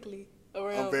very quickly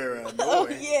around. I'm very annoyed. Oh,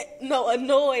 yeah. No,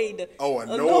 annoyed. Oh,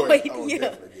 annoyed. Oh, yeah.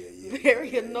 Definitely. Yeah.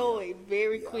 Very annoyed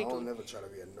very quickly. I don't never try to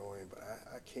be annoying, but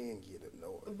I can get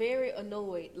annoyed. Very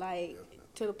annoyed, like,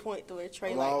 to the point to where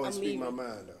Trey, I'll always speak my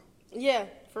mind, though. Yeah,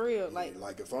 for real.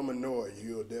 Like if I'm annoyed,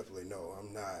 you'll definitely know.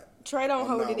 I'm not. Trey don't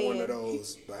hold it in. I'm not one of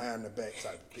those behind the back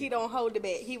type of people. He don't hold it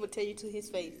back. He would tell you to his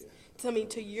face. Tell me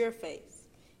to your face.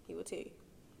 He would tell you.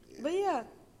 Yeah. But yeah,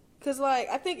 because like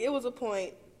I think it was a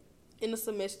point in the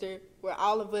semester where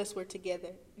all of us were together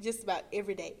just about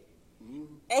every day.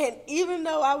 And even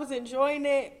though I was enjoying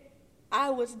it, I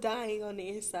was dying on the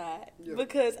inside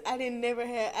because I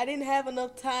didn't have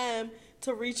enough time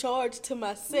to recharge to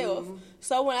myself.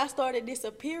 So when I started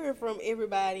disappearing from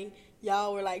everybody,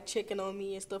 y'all were like checking on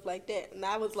me and stuff like that, and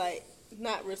I was like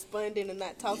not responding and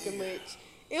not talking much.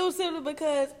 It was simply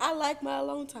because I like my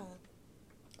alone time.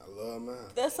 I love mine.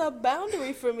 That's a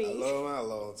boundary for me. I love my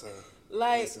alone time.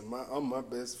 Like, listen, I'm my own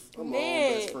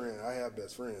best friend. I have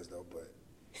best friends though, but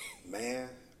man,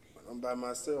 when I'm by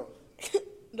myself,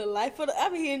 the life of I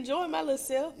be enjoying my little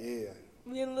self. Yeah.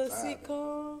 Being a little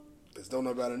sitcom. Because don't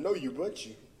nobody know you but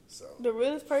you. So the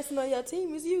realest person on your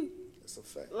team is you. That's a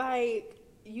fact. Like,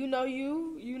 you know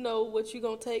what you're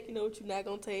going to take, you know what you're not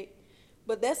going to take.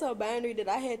 But that's a boundary that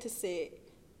I had to set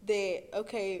that,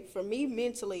 okay, for me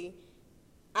mentally,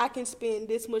 I can spend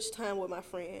this much time with my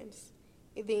friends.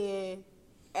 And then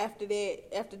after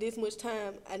that, after this much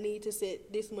time, I need to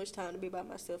set this much time to be by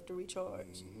myself to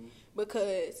recharge.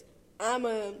 Because I'm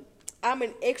an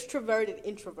extroverted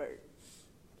introvert,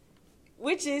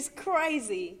 which is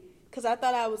crazy. Cause I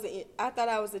thought I was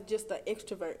just an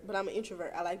extrovert, but I'm an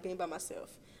introvert. I like being by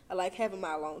myself. I like having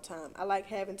my alone time. I like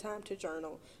having time to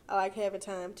journal. I like having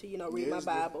time to read my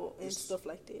Bible and stuff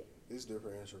like that. It's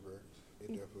different introverts. It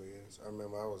definitely is. I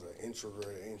remember I was an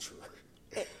introvert.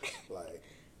 Like,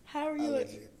 how are you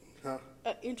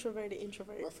an introverted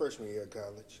introvert? My freshman year of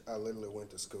college, I literally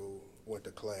went to school, went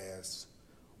to class,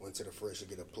 went to the fridge to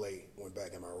get a plate, went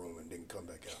back in my room, and didn't come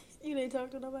back out. You didn't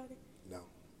talk to nobody? No.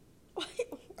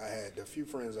 I had the few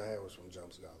friends I had was from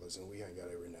Jump Scholars, and we hang out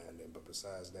every now and then. But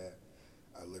besides that,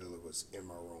 I literally was in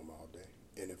my room all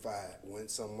day. And if I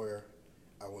went somewhere,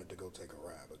 I went to go take a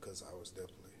ride because I was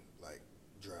definitely like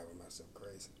driving myself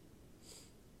crazy.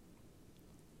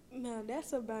 Now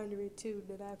that's a boundary too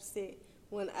that I've set.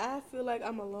 When I feel like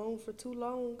I'm alone for too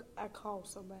long, I call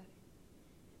somebody.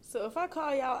 So if I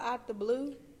call y'all out the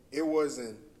blue, it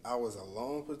wasn't I was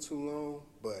alone for too long,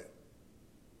 but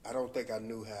I don't think I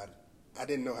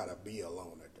didn't know how to be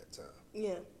alone at that time.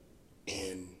 Yeah.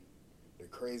 And the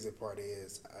crazy part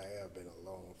is I have been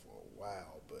alone for a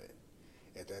while, but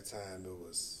at that time it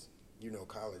was,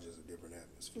 college is a different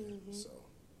atmosphere. So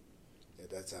at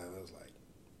that time it was like,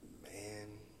 man,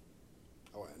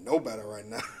 I want to know better right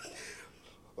now.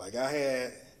 Like I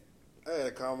had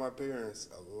to call my parents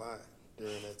a lot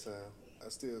during that time. I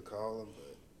still call them,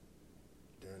 but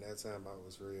during that time I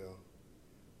was real.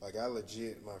 Like I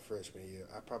legit, my freshman year,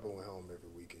 I probably went home every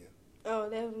weekend. Oh,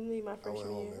 that was me my freshman year. I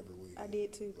went home every weekend. I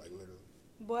did too. Like literally.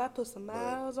 Boy, I put some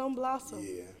miles on Blossom.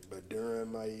 Yeah, but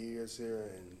during my years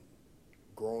here and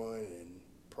growing and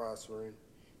prospering,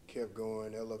 kept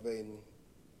going, elevating.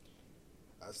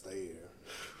 I stayed there.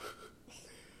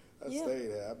 Yeah. Stayed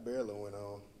there. I barely went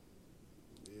on.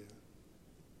 Yeah.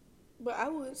 But I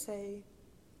would say,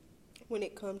 when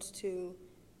it comes to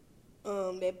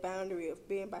that boundary of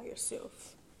being by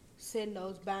yourself, setting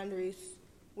those boundaries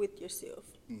with yourself.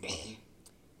 Mm-hmm.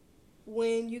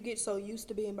 When you get so used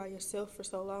to being by yourself for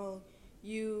so long,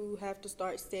 you have to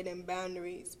start setting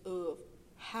boundaries of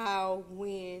how,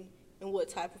 when, and what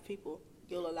type of people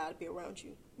you'll allow to be around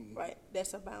you, right?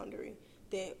 That's a boundary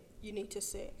that you need to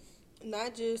set.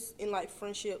 Not just in, like,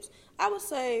 friendships. I would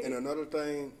say... And another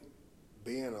thing,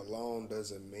 being alone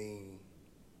doesn't mean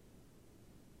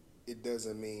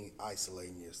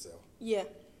isolating yourself. Yeah.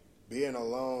 Being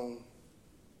alone,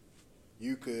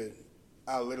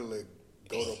 I literally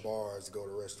go to bars, go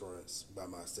to restaurants by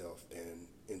myself and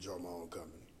enjoy my own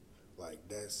company. Like,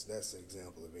 that's an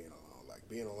example of being alone. Like,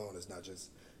 being alone is not just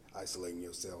isolating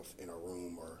yourself in a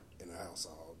room or in a house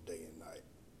all day and night.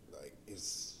 Like,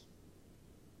 it's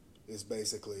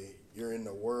basically, you're in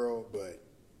the world, but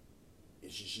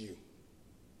it's just you.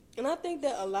 And I think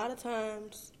that a lot of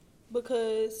times,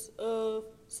 because of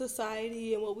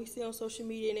society and what we see on social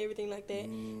media and everything like that,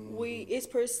 it's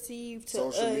perceived to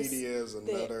us. Social media is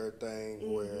another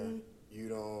thing where you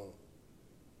don't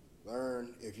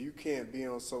learn. If you can't be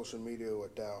on social media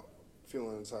without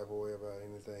feeling the type of way about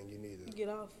anything, you need to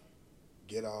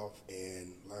get off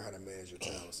and learn how to manage your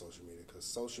time on social media. Because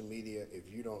social media, if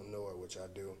you don't know it, which I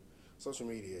do, social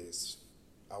media is,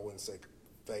 I wouldn't say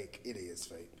fake, it is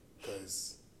fake.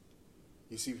 Because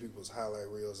you see people's highlight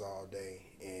reels all day,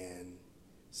 and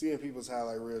seeing people's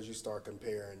highlight reels, you start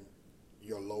comparing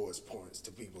your lowest points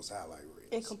to people's highlight reels.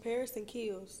 And comparison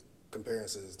kills.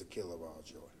 Comparison is the killer of all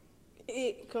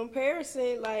joy.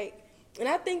 Comparison, like, and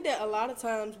I think that a lot of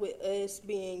times with us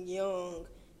being young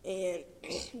and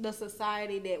the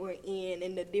society that we're in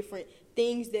and the different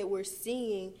things that we're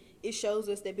seeing, it shows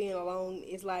us that being alone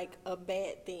is like a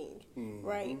bad thing,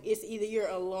 right? It's either you're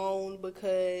alone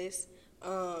because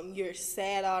you're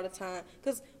sad all the time.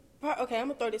 Because, okay, I'm going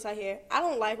to throw this out here. I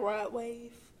don't like Rod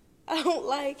Wave. I don't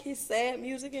like his sad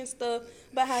music and stuff,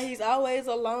 about how he's always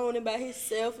alone and by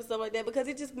himself and stuff like that, because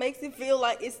it just makes it feel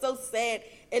like it's so sad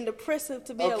and depressive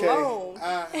to be alone.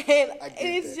 I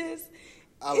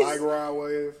like Rod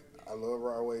Wave. I love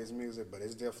Rod Wave's music, but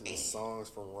it's definitely songs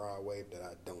from Rod Wave that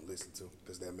I don't listen to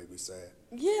because that make me sad.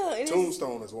 Yeah.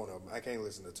 Tombstone is one of them. I can't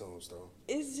listen to Tombstone.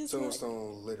 It's just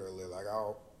Tombstone, literally, like,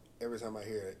 every time I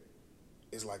hear it,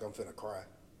 it's like I'm finna cry.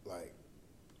 Like,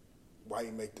 why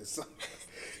you make this song?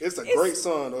 It's a great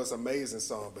song, though. It's an amazing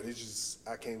song, but it's just,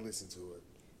 I can't listen to it.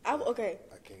 Okay.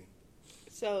 I can't.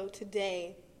 So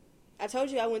today, I told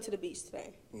you I went to the beach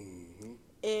today. Mm-hmm.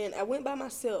 And I went by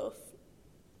myself.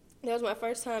 That was my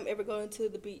first time ever going to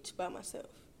the beach by myself,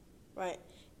 right?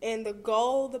 And the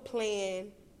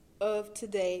plan of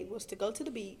today was to go to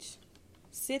the beach,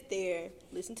 sit there,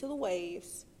 listen to the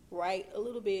waves, write a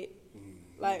little bit,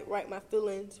 like write my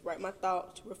feelings, write my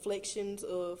thoughts, reflections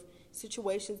of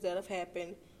situations that have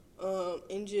happened,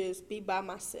 and just be by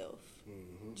myself.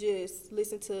 Just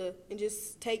listen to, and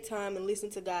just take time and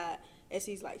listen to God as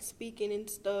he's like speaking and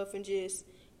stuff, and just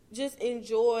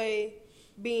enjoy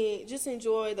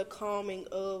the calming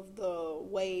of the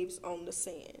waves on the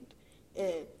sand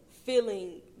and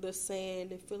feeling the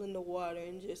sand and feeling the water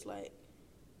and just like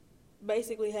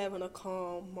basically having a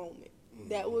calm moment.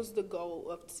 That was the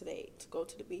goal of today, to go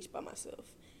to the beach by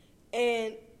myself.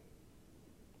 And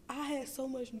I had so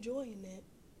much joy in that.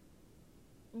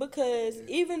 Because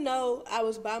even though I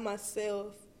was by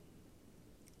myself,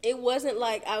 it wasn't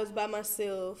like I was by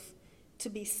myself to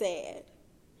be sad.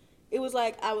 It was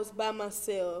like I was by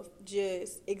myself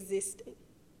just existing.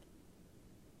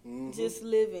 Just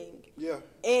living. Yeah,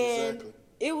 and exactly.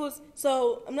 It was,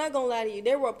 so I'm not going to lie to you,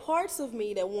 there were parts of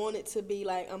me that wanted to be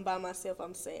like, I'm by myself,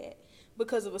 I'm sad,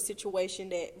 because of a situation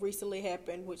that recently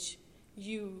happened, which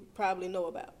you probably know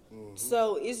about.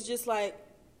 So it's just like,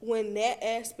 when that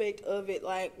aspect of it,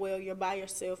 like, well, you're by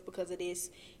yourself because of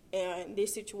this, and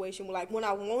this situation, like, when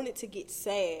I wanted to get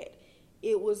sad,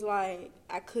 it was like,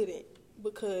 I couldn't,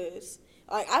 because,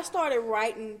 like, I started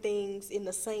writing things in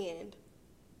the sand,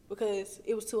 because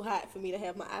it was too hot for me to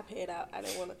have my iPad out. I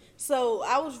didn't want to. So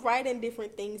I was writing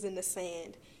different things in the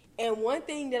sand. And one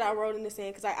thing that I wrote in the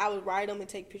sand, because I would write them and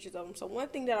take pictures of them. So one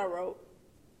thing that I wrote,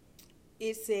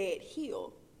 it said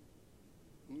heal.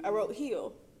 I wrote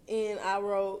heal. And I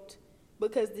wrote,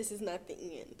 because this is not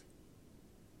the end.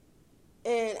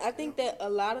 And I think that a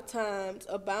lot of times,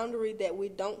 a boundary that we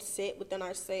don't set within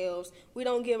ourselves, we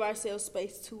don't give ourselves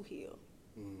space to heal.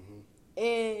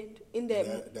 And in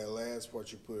That last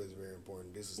part you put is very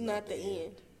important. This is not the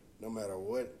end. No matter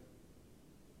what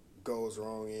goes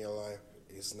wrong in your life,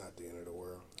 it's not the end of the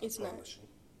world. It's I not. promise you.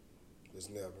 It's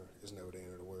never the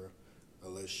end of the world.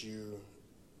 Unless you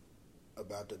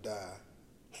about to die,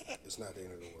 it's not the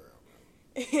end of the world.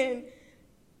 And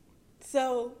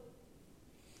so,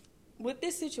 with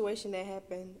this situation that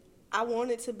happened, I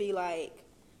wanted to be like,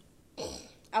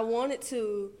 I wanted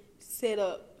to set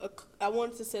up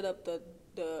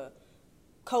the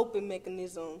coping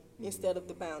mechanism instead of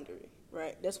the boundary.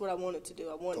 Right, that's what I wanted to do.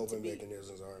 I wanted Coping to be.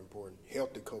 mechanisms are important.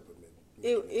 Healthy coping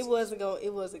mechanisms. It wasn't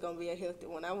gonna be a healthy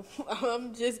one. I'm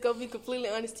just gonna be completely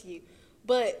honest to you.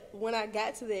 But when I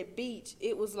got to that beach,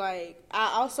 it was like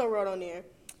I also wrote on there.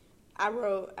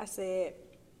 I said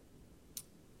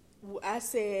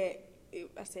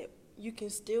you can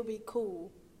still be cool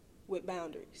with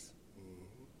boundaries,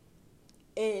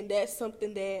 and that's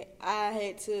something that I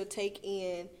had to take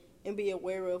in and be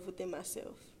aware of within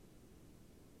myself.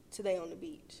 Today on the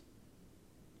beach.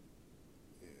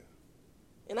 Yeah.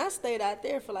 And I stayed out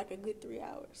there for like a good 3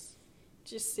 hours.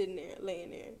 Just sitting there,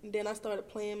 laying there. And then I started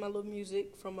playing my little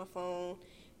music from my phone.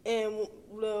 And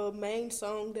the main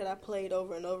song that I played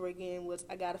over and over again was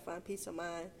I Gotta Find Peace of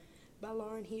Mind by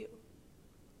Lauryn Hill.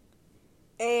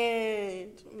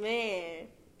 And, man,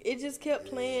 it just kept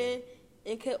playing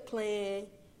and kept playing.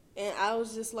 And I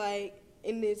was just like,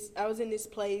 I was in this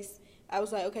place. I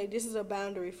was like, okay, this is a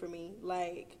boundary for me.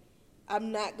 Like,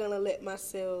 I'm not going to let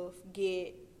myself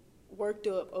get worked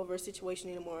up over a situation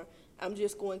anymore. I'm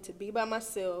just going to be by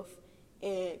myself.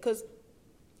 And because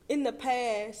in the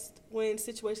past, when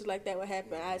situations like that would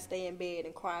happen, I'd stay in bed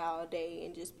and cry all day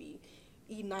and just be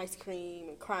eating ice cream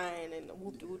and crying and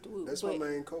whoop. That's my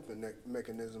main coping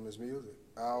mechanism is music.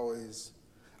 I always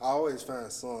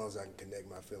find songs I can connect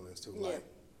my feelings to. Yeah. Like,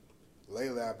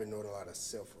 lately I've been doing a lot of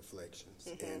self-reflections.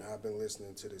 And I've been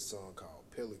listening to this song called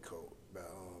Pellicoat by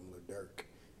Lil Durk.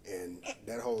 And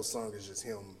that whole song is just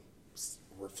him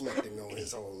reflecting on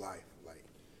his whole life, like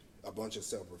a bunch of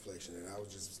self-reflection. And I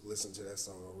was just listening to that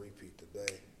song on repeat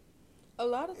today. A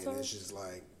lot of And times. it's just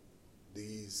like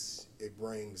it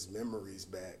brings memories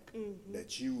back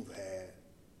that you've had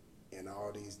and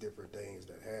all these different things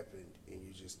that happened, and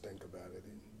you just think about it,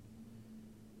 and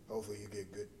hopefully you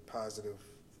get good positive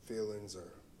feelings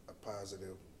or a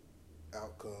positive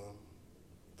outcome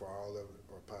for all of it,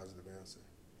 or a positive answer.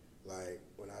 Like,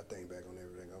 when I think back on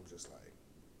everything, I'm just like,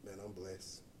 man, I'm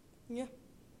blessed. Yeah.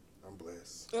 I'm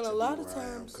blessed. And to a be lot of where I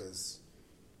am, times- 'cause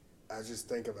I just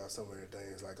think about so many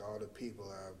things, like all the people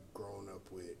I've grown up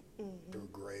with through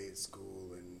grade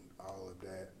school and all of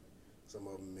that. Some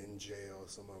of them in jail,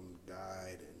 some of them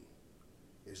died, and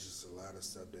it's just a lot of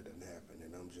stuff that didn't happen.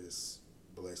 And I'm just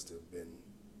blessed to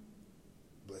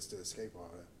escape all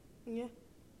that. Yeah.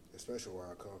 Especially where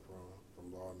I come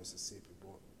from Laurel, Mississippi,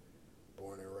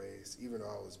 born and raised. Even though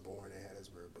I was born in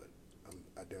Hattiesburg, but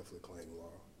I definitely claim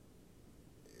Laurel.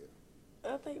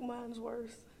 Yeah. I think mine's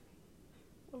worse.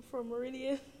 I'm from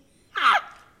Meridian.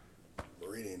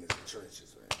 Meridian is the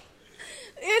trenches, man.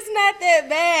 It's not that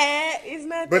bad. It's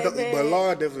not But that bad. but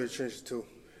Laurel definitely the trenches too.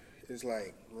 It's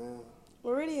like,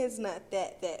 Meridian's not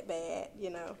that bad, you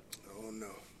know. I don't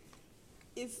know.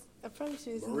 I promise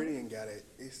you it's not. Meridian got it.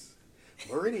 It's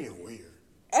Meridian weird.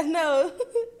 I know.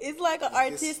 It's like an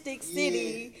Like, artistic it's-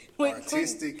 city yeah,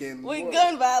 artistic and with what?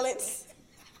 gun violence.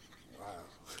 Wow.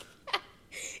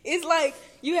 It's like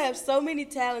you have so many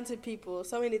talented people,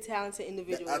 so many talented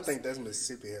individuals. I think that's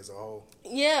Mississippi as a whole.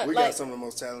 Yeah, We like got some of the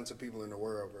most talented people in the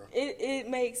world, bro. it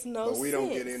makes no sense. But we don't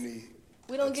get any.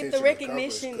 We don't get attention the or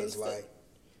recognition and coverage, 'cause, stuff. like,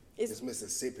 It's- it's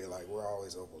Mississippi. Like, we're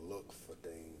always overlooked for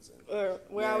things. And, Or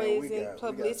we're man, always we in got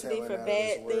publicity talent for out of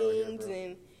bad this world here, things, bro.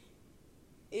 and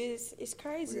it's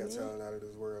crazy. We got Man. talent out of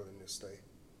this world in this state.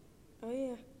 Oh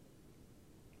yeah.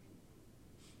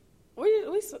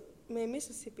 Man,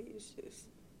 Mississippi is just.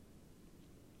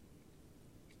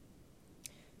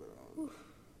 But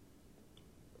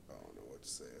I don't know what to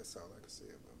say. That's all I can say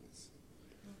about Mississippi.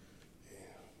 Yeah.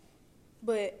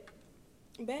 But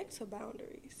back to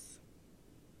boundaries.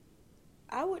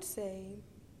 I would say,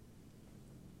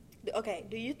 okay,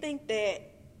 do you think that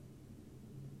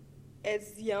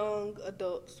as young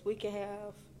adults we can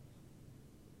have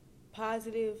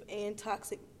positive and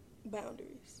toxic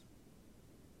boundaries?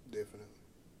 Definitely.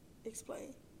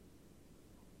 Explain.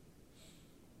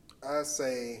 I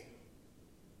say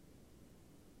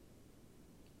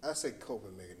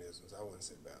coping mechanisms. I wouldn't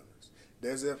say boundaries.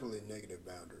 There's definitely negative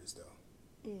boundaries,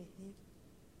 though. Mm-hmm.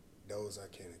 Those I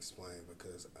can't explain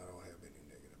because I don't have any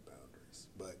negative boundaries.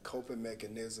 But coping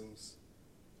mechanisms,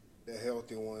 they're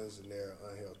healthy ones and they're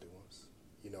unhealthy ones.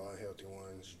 unhealthy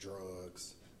ones,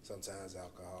 drugs, sometimes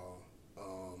alcohol.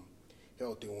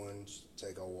 Healthy ones,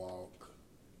 take a walk,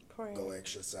 Pray. go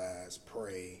exercise,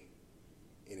 pray,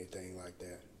 anything like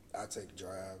that. I take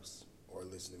drives or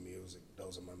listen to music.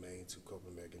 Those are my main 2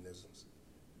 coping mechanisms.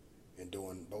 And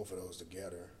doing both of those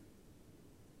together,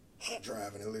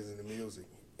 driving and listening to music,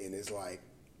 and it's like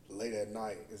late at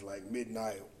night. It's like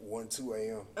midnight, 1, 2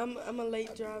 a.m. I'm a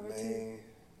late driver too. Man,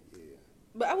 yeah.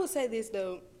 But I would say this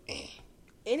though,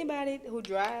 anybody who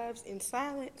drives in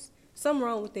silence, something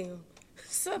wrong with them.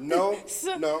 No.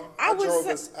 I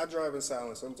drive in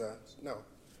silence sometimes. No,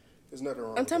 there's nothing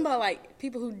wrong. I'm with talking that. about like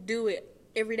people who do it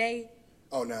every day.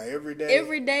 Oh, now every day.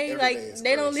 Every day, like is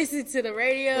they don't crazy. listen to the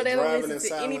radio. But They don't driving listen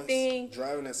to in silence- anything.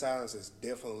 Driving in silence is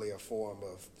definitely a form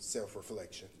of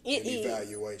self-reflection It and is.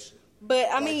 evaluation. But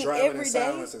I Like, mean, driving every in day.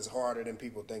 silence is harder than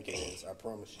people think it is. I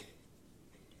promise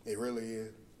you, it really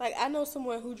is. Like I know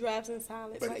someone who drives in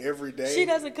silence. But like, every day, she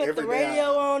doesn't cut the every day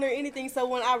radio on or anything. So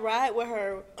when I ride with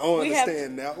her, I don't we have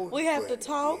understand now, we have to but,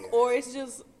 talk, yeah. or it's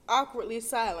just awkwardly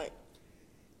silent.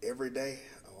 Every day,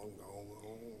 I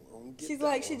don't get She's that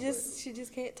like one, but she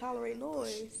just can't tolerate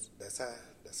noise. That's how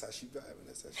she vibing.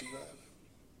 That's how she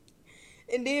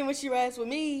vibing. And then when she rides with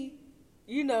me,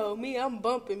 you know me, I'm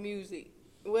bumping music,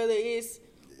 whether it's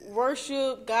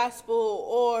worship, gospel,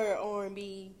 or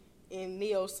R&B and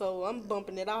neo soul. I'm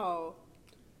bumping it all.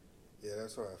 Yeah,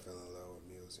 that's why I fell in love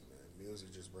with music, man.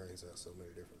 Music just brings out so many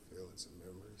different feelings and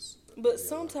memories. But Yeah.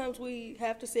 sometimes we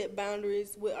have to set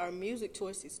boundaries with our music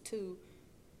choices too.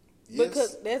 Yes.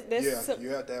 Because that's yeah, some- you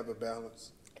have to have a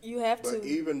balance. You have But to.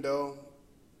 even though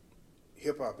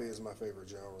hip hop is my favorite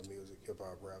genre of music, hip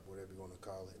hop, rap, whatever you want to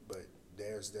call it, but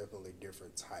there's definitely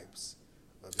different types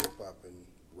of hip hop and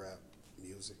rap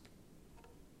music.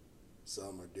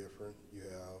 Some are different. You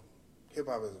have hip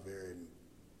hop is a very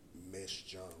meshed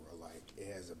genre. Like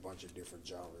it has a bunch of different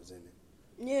genres in it.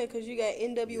 Yeah, because you got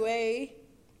NWA,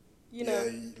 you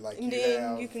know, like and you then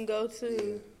have, you can go to,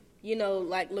 yeah. you know,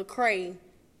 like Lecrae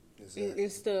Exactly.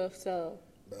 and stuff. So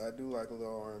But I do like a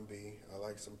little R&B. I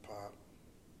like some pop.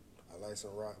 I like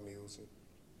some rock music,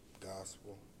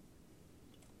 gospel.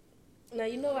 now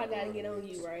you know I gotta get on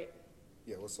you, right?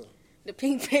 Yeah, what's up? The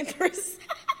Pink Panthers.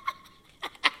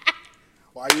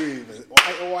 Why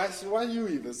you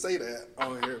even say that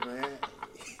on here,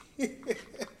 man?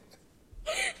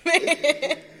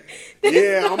 Man,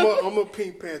 Yeah, I'm a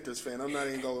Pink Panthers fan. I'm not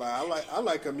even gonna lie. I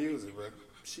like her music, bro.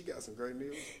 She got some great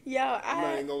music. yo, I'm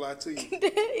not even gonna lie to you.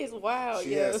 that is wild,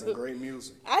 She yo. has some great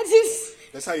music. I just,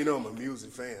 That's how you know I'm a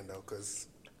music fan, though, because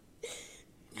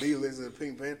me listening to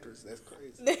Pink Panthers, that's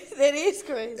crazy. that is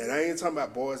crazy. And I ain't talking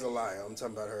about Boys a Liar. I'm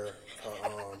talking about her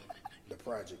the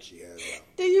project she has out.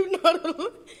 Do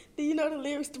you know the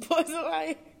lyrics to Boys a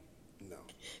Liar? No,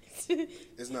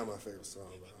 it's not my favorite song,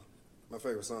 bro. My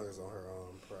favorite song is on her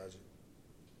project.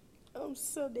 I'm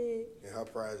so dead. And her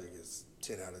project is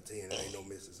 10 out of 10. There ain't no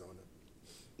misses on it.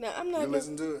 Now I'm You not.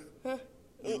 listen to it? Huh?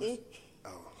 You listen?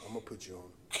 Oh, I'm gonna put you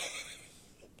on.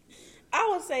 I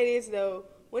would say this though.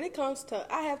 When it comes to,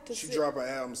 I have to. She sit- drop an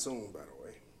album soon, by the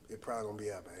way. It probably gonna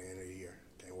be out by the end of the year.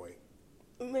 Can't wait.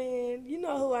 Man, you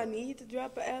know who I need to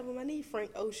drop an album? I need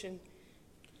Frank Ocean.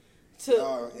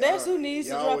 That's who needs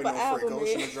to drop y'all an waiting on album, Frank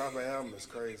Ocean man. to drop an album. It's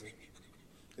crazy.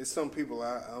 It's some people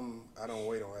I don't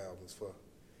wait on albums for.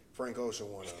 Frank Ocean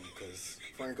one of them because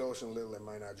Frank Ocean literally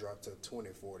might not drop till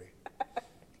 2040.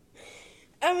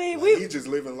 I mean, Like, he just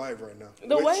living life right now.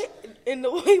 the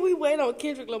Which- way we wait on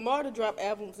Kendrick Lamar to drop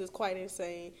albums is quite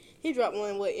insane. He dropped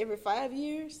one every 5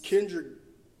 years. Kendrick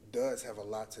does have a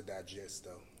lot to digest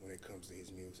though when it comes to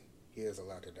his music. He has a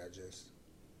lot to digest.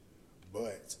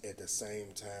 But at the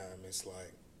same time, it's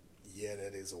like, yeah,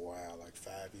 that is a while, like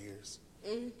 5 years.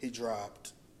 Mm-hmm. He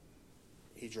dropped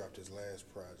his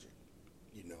last project.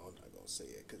 You know, I'm not gonna say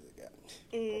it because it got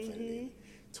profanity. in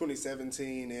it.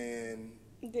 2017 and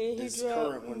Then he this dropped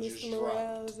current one Mr. just dropped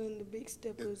Morales and the Big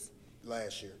Steppers.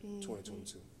 last year,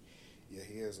 2022. Yeah,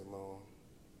 he has them on.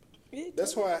 It-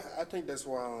 That's why I think that's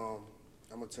why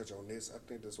I'm gonna touch on this. I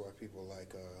think that's why people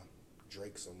like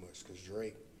Drake so much because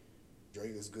Drake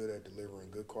is good at delivering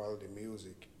good quality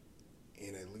music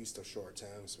in at least a short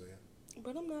time span.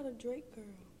 But I'm not a Drake girl.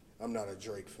 I'm not a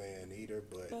Drake fan either,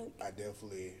 but Like- I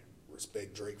definitely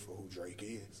respect Drake for who Drake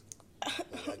is.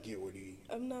 Like, I get what I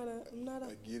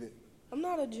get it. I'm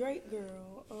not a Drake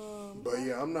girl. But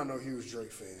yeah, I'm not no huge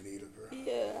Drake fan either, bro.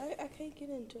 Yeah, I can't get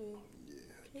into Yeah,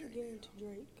 can't get into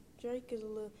Drake. Drake is a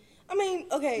little. I mean,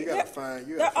 okay. You gotta find.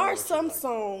 You There gotta find are what you some like.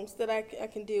 songs that I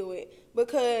can deal with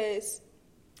because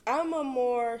I'm a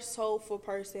more soulful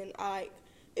person.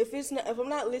 If I'm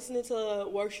not listening to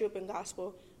worship and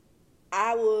gospel,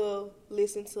 I will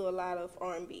listen to a lot of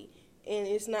R&B. And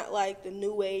it's not like the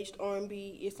new age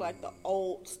R&B. It's like the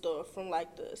old stuff from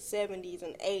like the 70s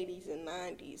and 80s and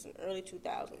 90s and early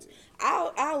 2000s.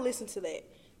 I'll listen to that.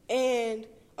 And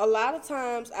a lot of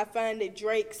times I find that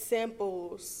Drake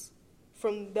samples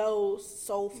from those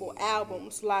soulful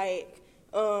albums. Like,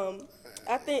 I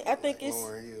think it's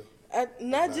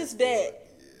not just that.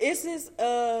 It's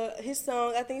his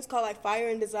song. I think it's called like Fire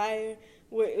and Desire,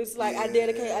 where it's like I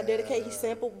dedicate. He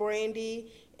sampled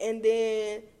Brandy. And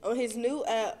then on his new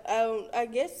album, I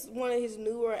guess one of his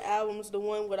newer albums, the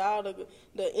one with all the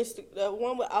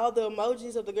one with all the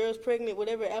emojis of the girls pregnant,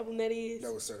 whatever album that is.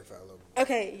 That was Certified Lover.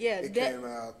 Okay, yeah. It came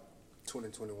out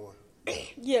 2021.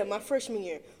 Yeah, my freshman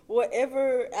year.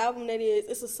 Whatever album that is,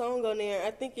 it's a song on there. I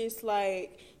think it's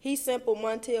like he sampled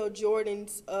Montel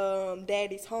Jordan's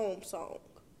 "Daddy's Home" song.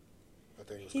 I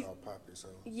think it was called Poppy. So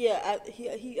yeah,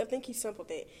 I think he sampled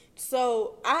that.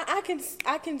 So I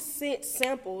can sense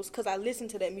samples because I listen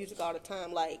to that music all the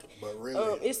time. Like, but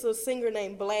really, it's a singer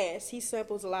named Blast. He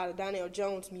samples a lot of Donnell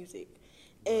Jones music,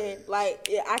 and like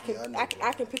I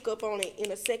can pick up on it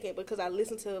in a second because I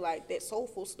listen to like that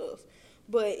soulful stuff.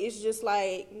 But it's just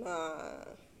like nah.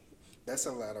 That's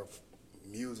a lot of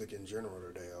music in general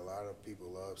today. A lot of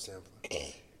people love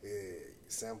sampling.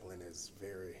 Sampling is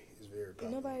very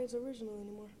popular. Nobody's original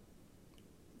anymore.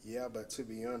 Yeah, but to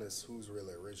be honest, who's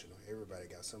really original? Everybody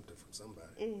got something from somebody.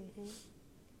 Mm-hmm.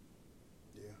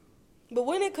 Yeah. But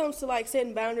when it comes to like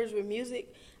setting boundaries with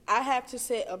music, I have to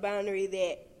set a boundary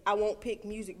that I won't pick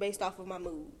music based off of my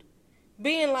mood.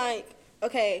 Being like,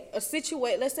 okay, let's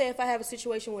say if I have a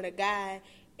situation with a guy,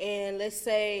 and let's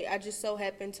say I just so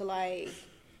happen to like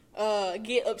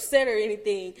get upset or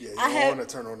anything. Yeah, you don't want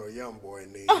to turn on a young boy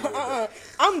and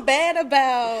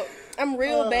I'm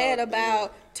real bad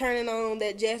about turning on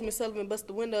that Jasmine Sullivan Bust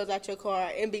the Windows Out Your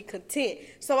Car and be content.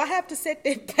 So I have to set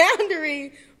that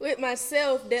boundary with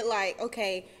myself that like,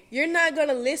 okay, you're not going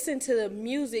to listen to the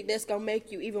music that's going to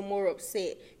make you even more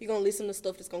upset. You're going to listen to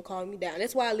stuff that's going to calm me down.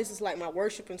 That's why I listen to like my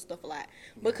worship and stuff a lot.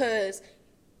 Because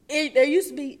there used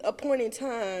to be a point in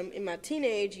time in my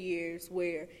teenage years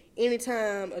where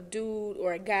anytime a dude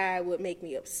or a guy would make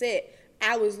me upset,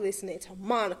 I was listening to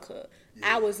Monica.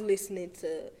 Yeah. I was listening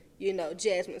to,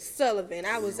 Jasmine Sullivan.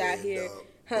 I was out here.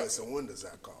 Busting windows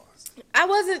out cars. I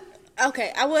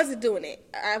wasn't doing it.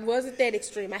 I wasn't that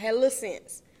extreme. I had a little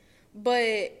sense.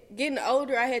 But getting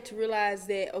older, I had to realize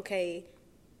that, okay,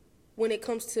 when it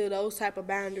comes to those type of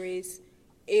boundaries,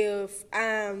 if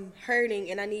I'm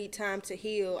hurting and I need time to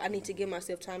heal, I need to give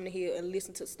myself time to heal and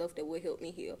listen to stuff that will help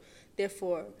me heal.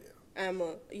 Therefore, I'm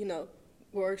a,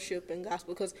 worship and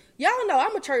gospel. Because y'all know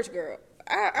I'm a church girl.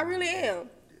 I really am.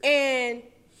 And,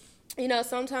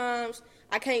 sometimes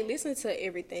I can't listen to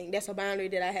everything. That's a boundary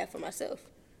that I have for myself.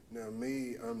 Now,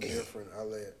 me, I'm different.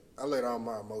 I let all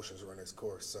my emotions run its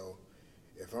course. So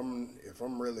if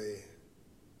I'm really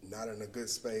not in a good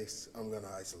space, I'm going to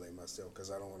isolate myself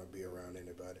because I don't want to be around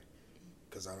anybody.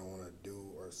 Because I don't want to do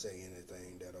or say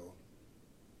anything that'll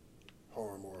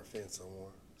harm or offend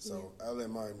someone. So I let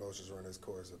my emotions run its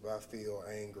course. If I feel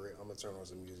angry, I'm going to turn on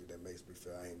some music that makes me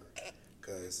feel angry.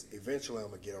 Because eventually I'm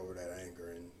going to get over that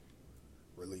anger and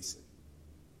release it.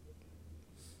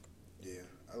 Yeah,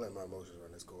 I let my emotions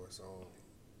run its course.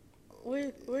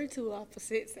 We're two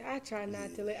opposites. I try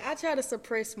not to I try to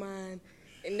suppress mine.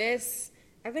 And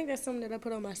I think that's something that I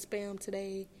put on my spam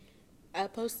today. I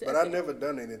posted. But I've never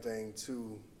done anything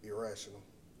too irrational.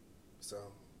 So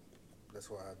that's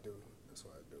why I do it.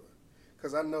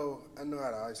 Because I know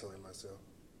how to isolate myself.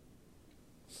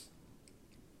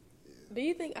 Yeah. Do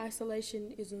you think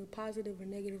isolation is a positive or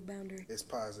negative boundary? It's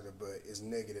positive, but it's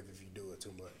negative if you do it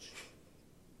too much.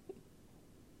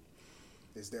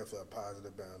 It's definitely a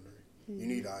positive boundary. Mm-hmm. You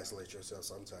need to isolate yourself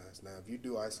sometimes. Now, if you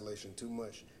do isolation too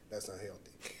much, that's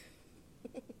unhealthy.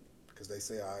 Because they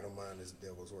say idle mind is the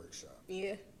devil's workshop.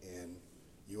 Yeah. And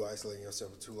you isolating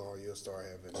yourself for too long, you'll start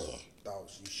having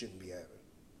thoughts you shouldn't be having.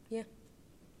 Yeah.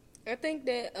 I think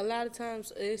that a lot of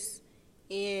times us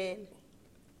in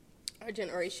our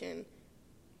generation,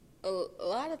 a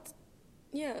lot of,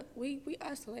 we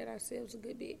isolate ourselves a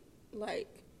good bit. Like,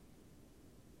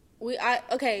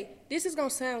 this is going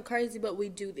to sound crazy, but we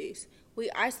do this.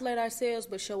 We isolate ourselves,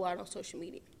 but show out on social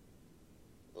media.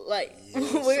 Like,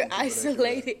 we're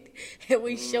isolated and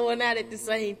we showing out at the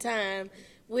same time,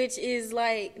 which is,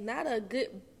 like, not a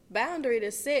good boundary to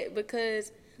set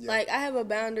because, like, I have a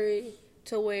boundary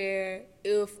to where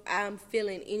if I'm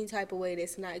feeling any type of way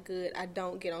that's not good, I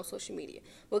don't get on social media.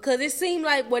 Because it seems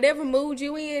like whatever mood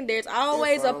you in, there's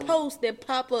always a post that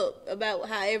pop up about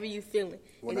however you feeling.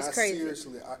 And it's crazy.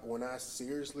 When I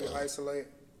seriously isolate,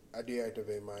 I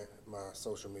deactivate my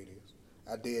social medias.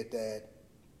 I did that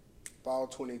fall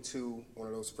 22, one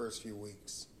of those first few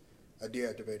weeks. I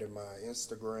deactivated my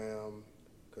Instagram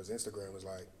because Instagram was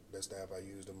like that's the app I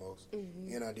use the most,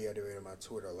 and I deactivated my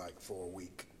Twitter like for a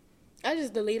week. I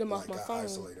just delete them off Like my I phone.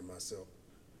 isolated myself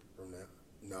from that.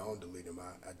 No, I don't delete them.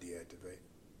 I deactivate.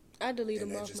 I delete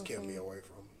And them that off just my kept me phone. away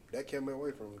from. That kept me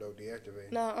away from though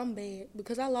deactivating. No, I'm bad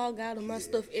because I log out of my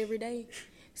stuff every day.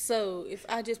 So if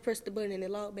I just press the button and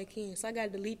it log back in, so I gotta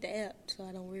delete the app so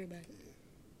I don't worry about it.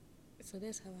 So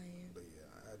that's how I am. But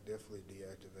yeah, I definitely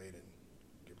deactivate and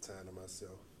give time to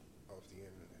myself off the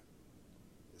internet.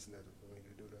 It's nothing for me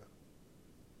to do that.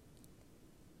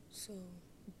 So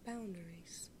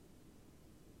boundaries.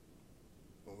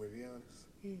 Want me to be honest?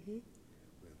 Mm-hmm.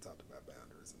 We done talked about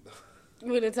boundaries enough.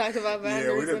 We done talked about boundaries.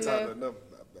 Yeah, we done enough. talked enough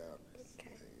about boundaries. Okay.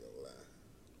 I ain't gonna lie.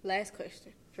 Last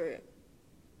question for real.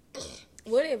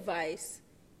 What advice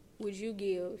would you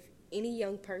give any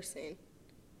young person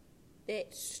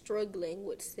that's struggling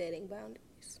with setting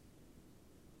boundaries?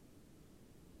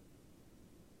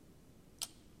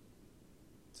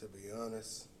 To be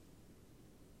honest,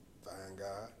 find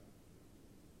God.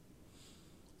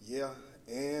 Yeah,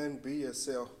 and be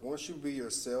yourself. Once you be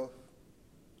yourself,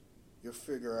 you'll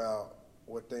figure out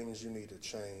what things you need to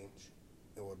change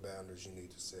and what boundaries you need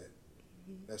to set.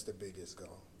 That's the biggest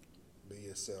goal. Be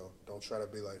yourself. Don't try to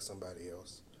be like somebody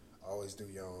else. Always do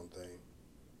your own thing.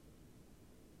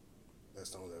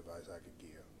 That's the only advice I could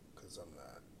give, because I'm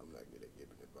not good at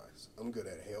giving advice. I'm good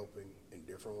at helping in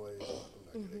different ways. I'm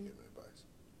not good at giving advice.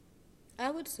 I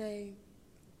would say,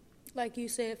 like you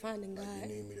said, finding God. Like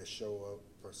you need me to show up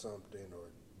for something or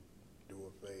do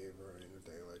a favor or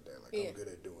anything like that. Like Yeah. I'm good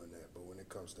at doing that, but when it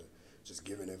comes to just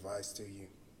giving advice to you,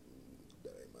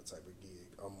 that ain't my type of gig.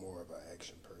 I'm more of an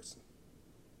action person,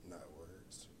 not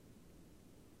words.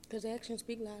 Because actions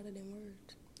speak louder than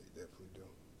words. They definitely do.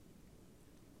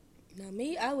 Now,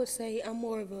 me, I would say I'm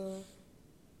more of a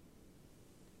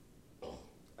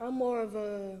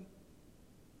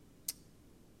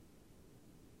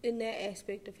in that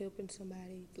aspect of helping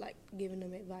somebody, like giving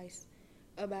them advice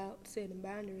about setting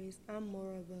boundaries. I'm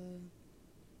more of a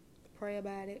pray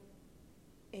about it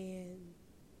and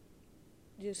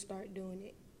just start doing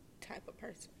it type of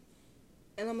person.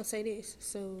 And I'm going to say this.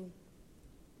 So,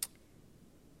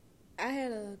 I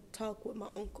had a talk with my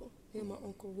uncle. Me and my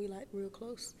uncle, we like real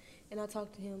close. And I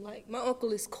talked to him like, my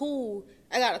uncle is cool.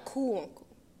 I got a cool uncle.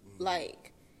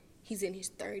 Like, he's in his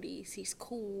 30s. He's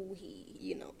cool. He,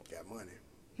 you know. Got money.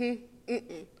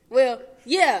 Well,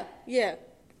 yeah.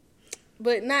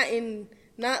 But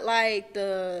not like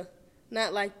the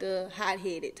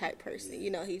hot-headed type person.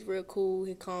 You know, he's real cool.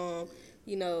 He calm.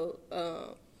 You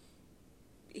know,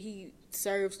 he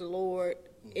serves the Lord,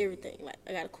 everything. Like,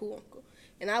 I got a cool uncle.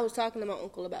 And I was talking to my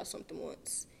uncle about something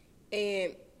once.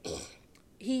 And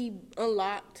he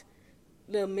unlocked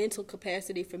the mental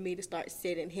capacity for me to start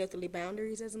setting healthy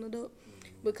boundaries as an adult.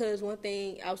 Because one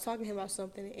thing, I was talking to him about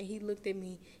something, and he looked at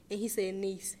me, and he said,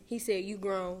 "Niece," he said, "you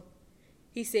grown."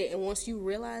 He said, and once you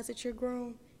realize that you're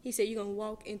grown, he said, you're going to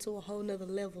walk into a whole nother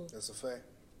level. That's a fact.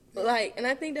 Like, and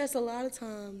I think that's a lot of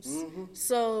times.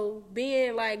 So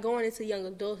being like going into young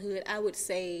adulthood, I would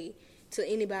say to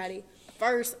anybody,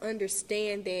 first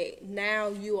understand that now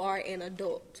you are an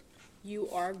adult. You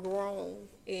are grown,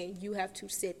 and you have to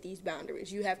set these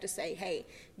boundaries. You have to say, hey,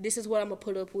 this is what I'm going to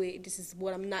put up with. This is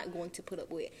what I'm not going to put up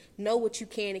with. Know what you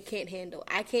can and can't handle.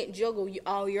 I can't juggle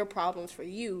all your problems for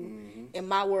you and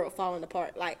my world falling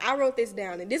apart. Like, I wrote this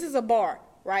down, and this is a bar,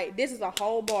 right? This is a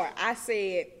whole bar. I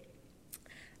said,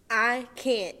 I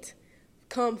can't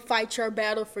come fight your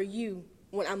battle for you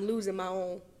when I'm losing my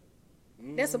own.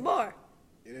 That's a bar.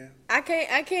 Yeah. I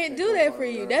can't do that for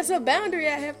you. That's a boundary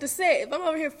I have to set. If I'm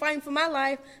over here fighting for my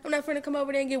life, I'm not finna come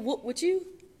over there and get whooped with you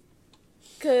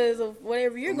because of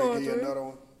whatever you're going Give you through. another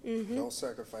one. Don't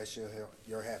sacrifice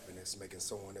your happiness making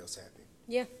someone else happy.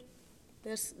 Yeah,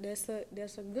 that's a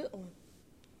good one.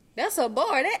 That's a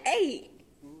bar. That 8.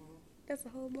 That's a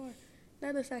whole bar.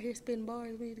 Not us out here spitting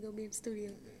bars. We need to go be in the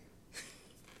studio.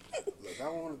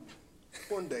 Look,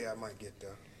 one day I might get there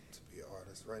to be an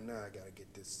artist. Right now I gotta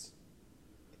get this.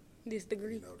 This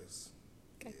degree. You know, this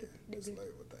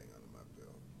label thing under my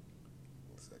belt.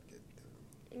 Once I get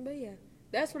there. But yeah,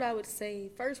 that's what I would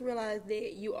say. First, realize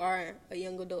that you are a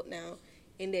young adult now,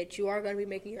 and that you are going to be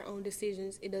making your own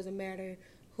decisions. It doesn't matter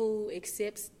who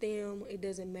accepts them. It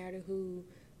doesn't matter who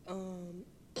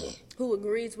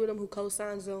agrees with them, who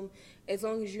co-signs them. As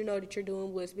long as you know that you're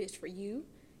doing what's best for you,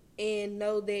 and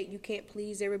know that you can't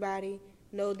please everybody.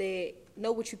 Know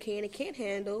what you can and can't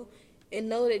handle. And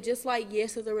know that just like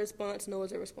yes is a response, no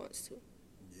is a response too.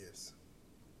 Yes.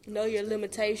 Know your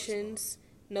limitations.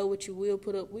 Know what you will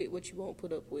put up with, what you won't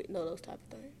put up with. Know those type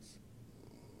of things.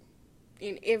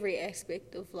 In every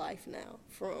aspect of life now,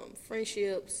 from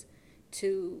friendships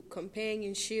to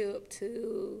companionship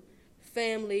to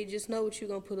family, just know what you're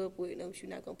going to put up with, know what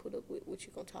you're not going to put up with, what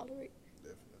you're going to tolerate.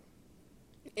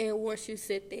 Definitely. And once you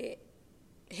set that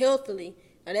healthily,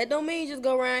 now that don't mean just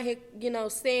go around here,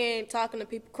 saying, talking to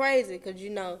people crazy, because,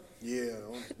 Yeah,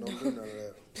 don't do none of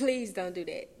that. please don't do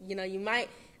that. You might,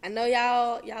 I know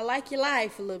y'all like your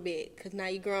life a little bit, because now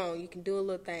you're grown, you can do a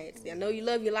little things. I know you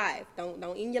love your life. Don't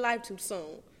end your life too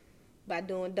soon by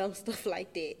doing dumb stuff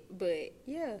like that. But,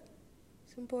 yeah,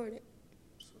 it's important.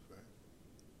 It's a fact.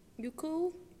 You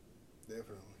cool?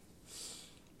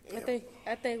 Definitely.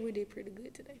 I think we did pretty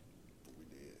good today.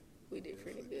 We We did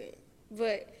pretty good.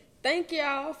 But thank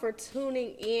y'all for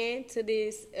tuning in to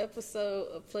this episode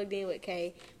of Plugged In with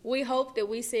Kay. We hope that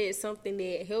we said something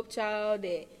that helped y'all,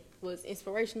 that was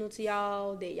inspirational to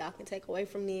y'all, that y'all can take away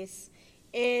from this,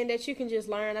 and that you can just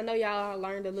learn. I know y'all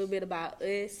learned a little bit about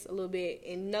us, a little bit,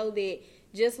 and know that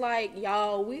just like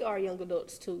y'all, we are young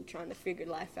adults too, trying to figure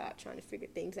life out, trying to figure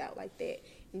things out like that.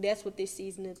 And that's what this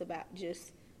season is about,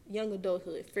 just young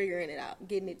adulthood, figuring it out,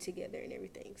 getting it together and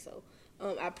everything. So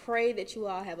I pray that you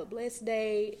all have a blessed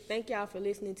day. Thank y'all for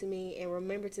listening to me, and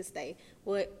remember to stay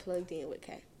plugged in with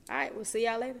Kay. All right, we'll see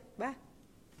y'all later. Bye.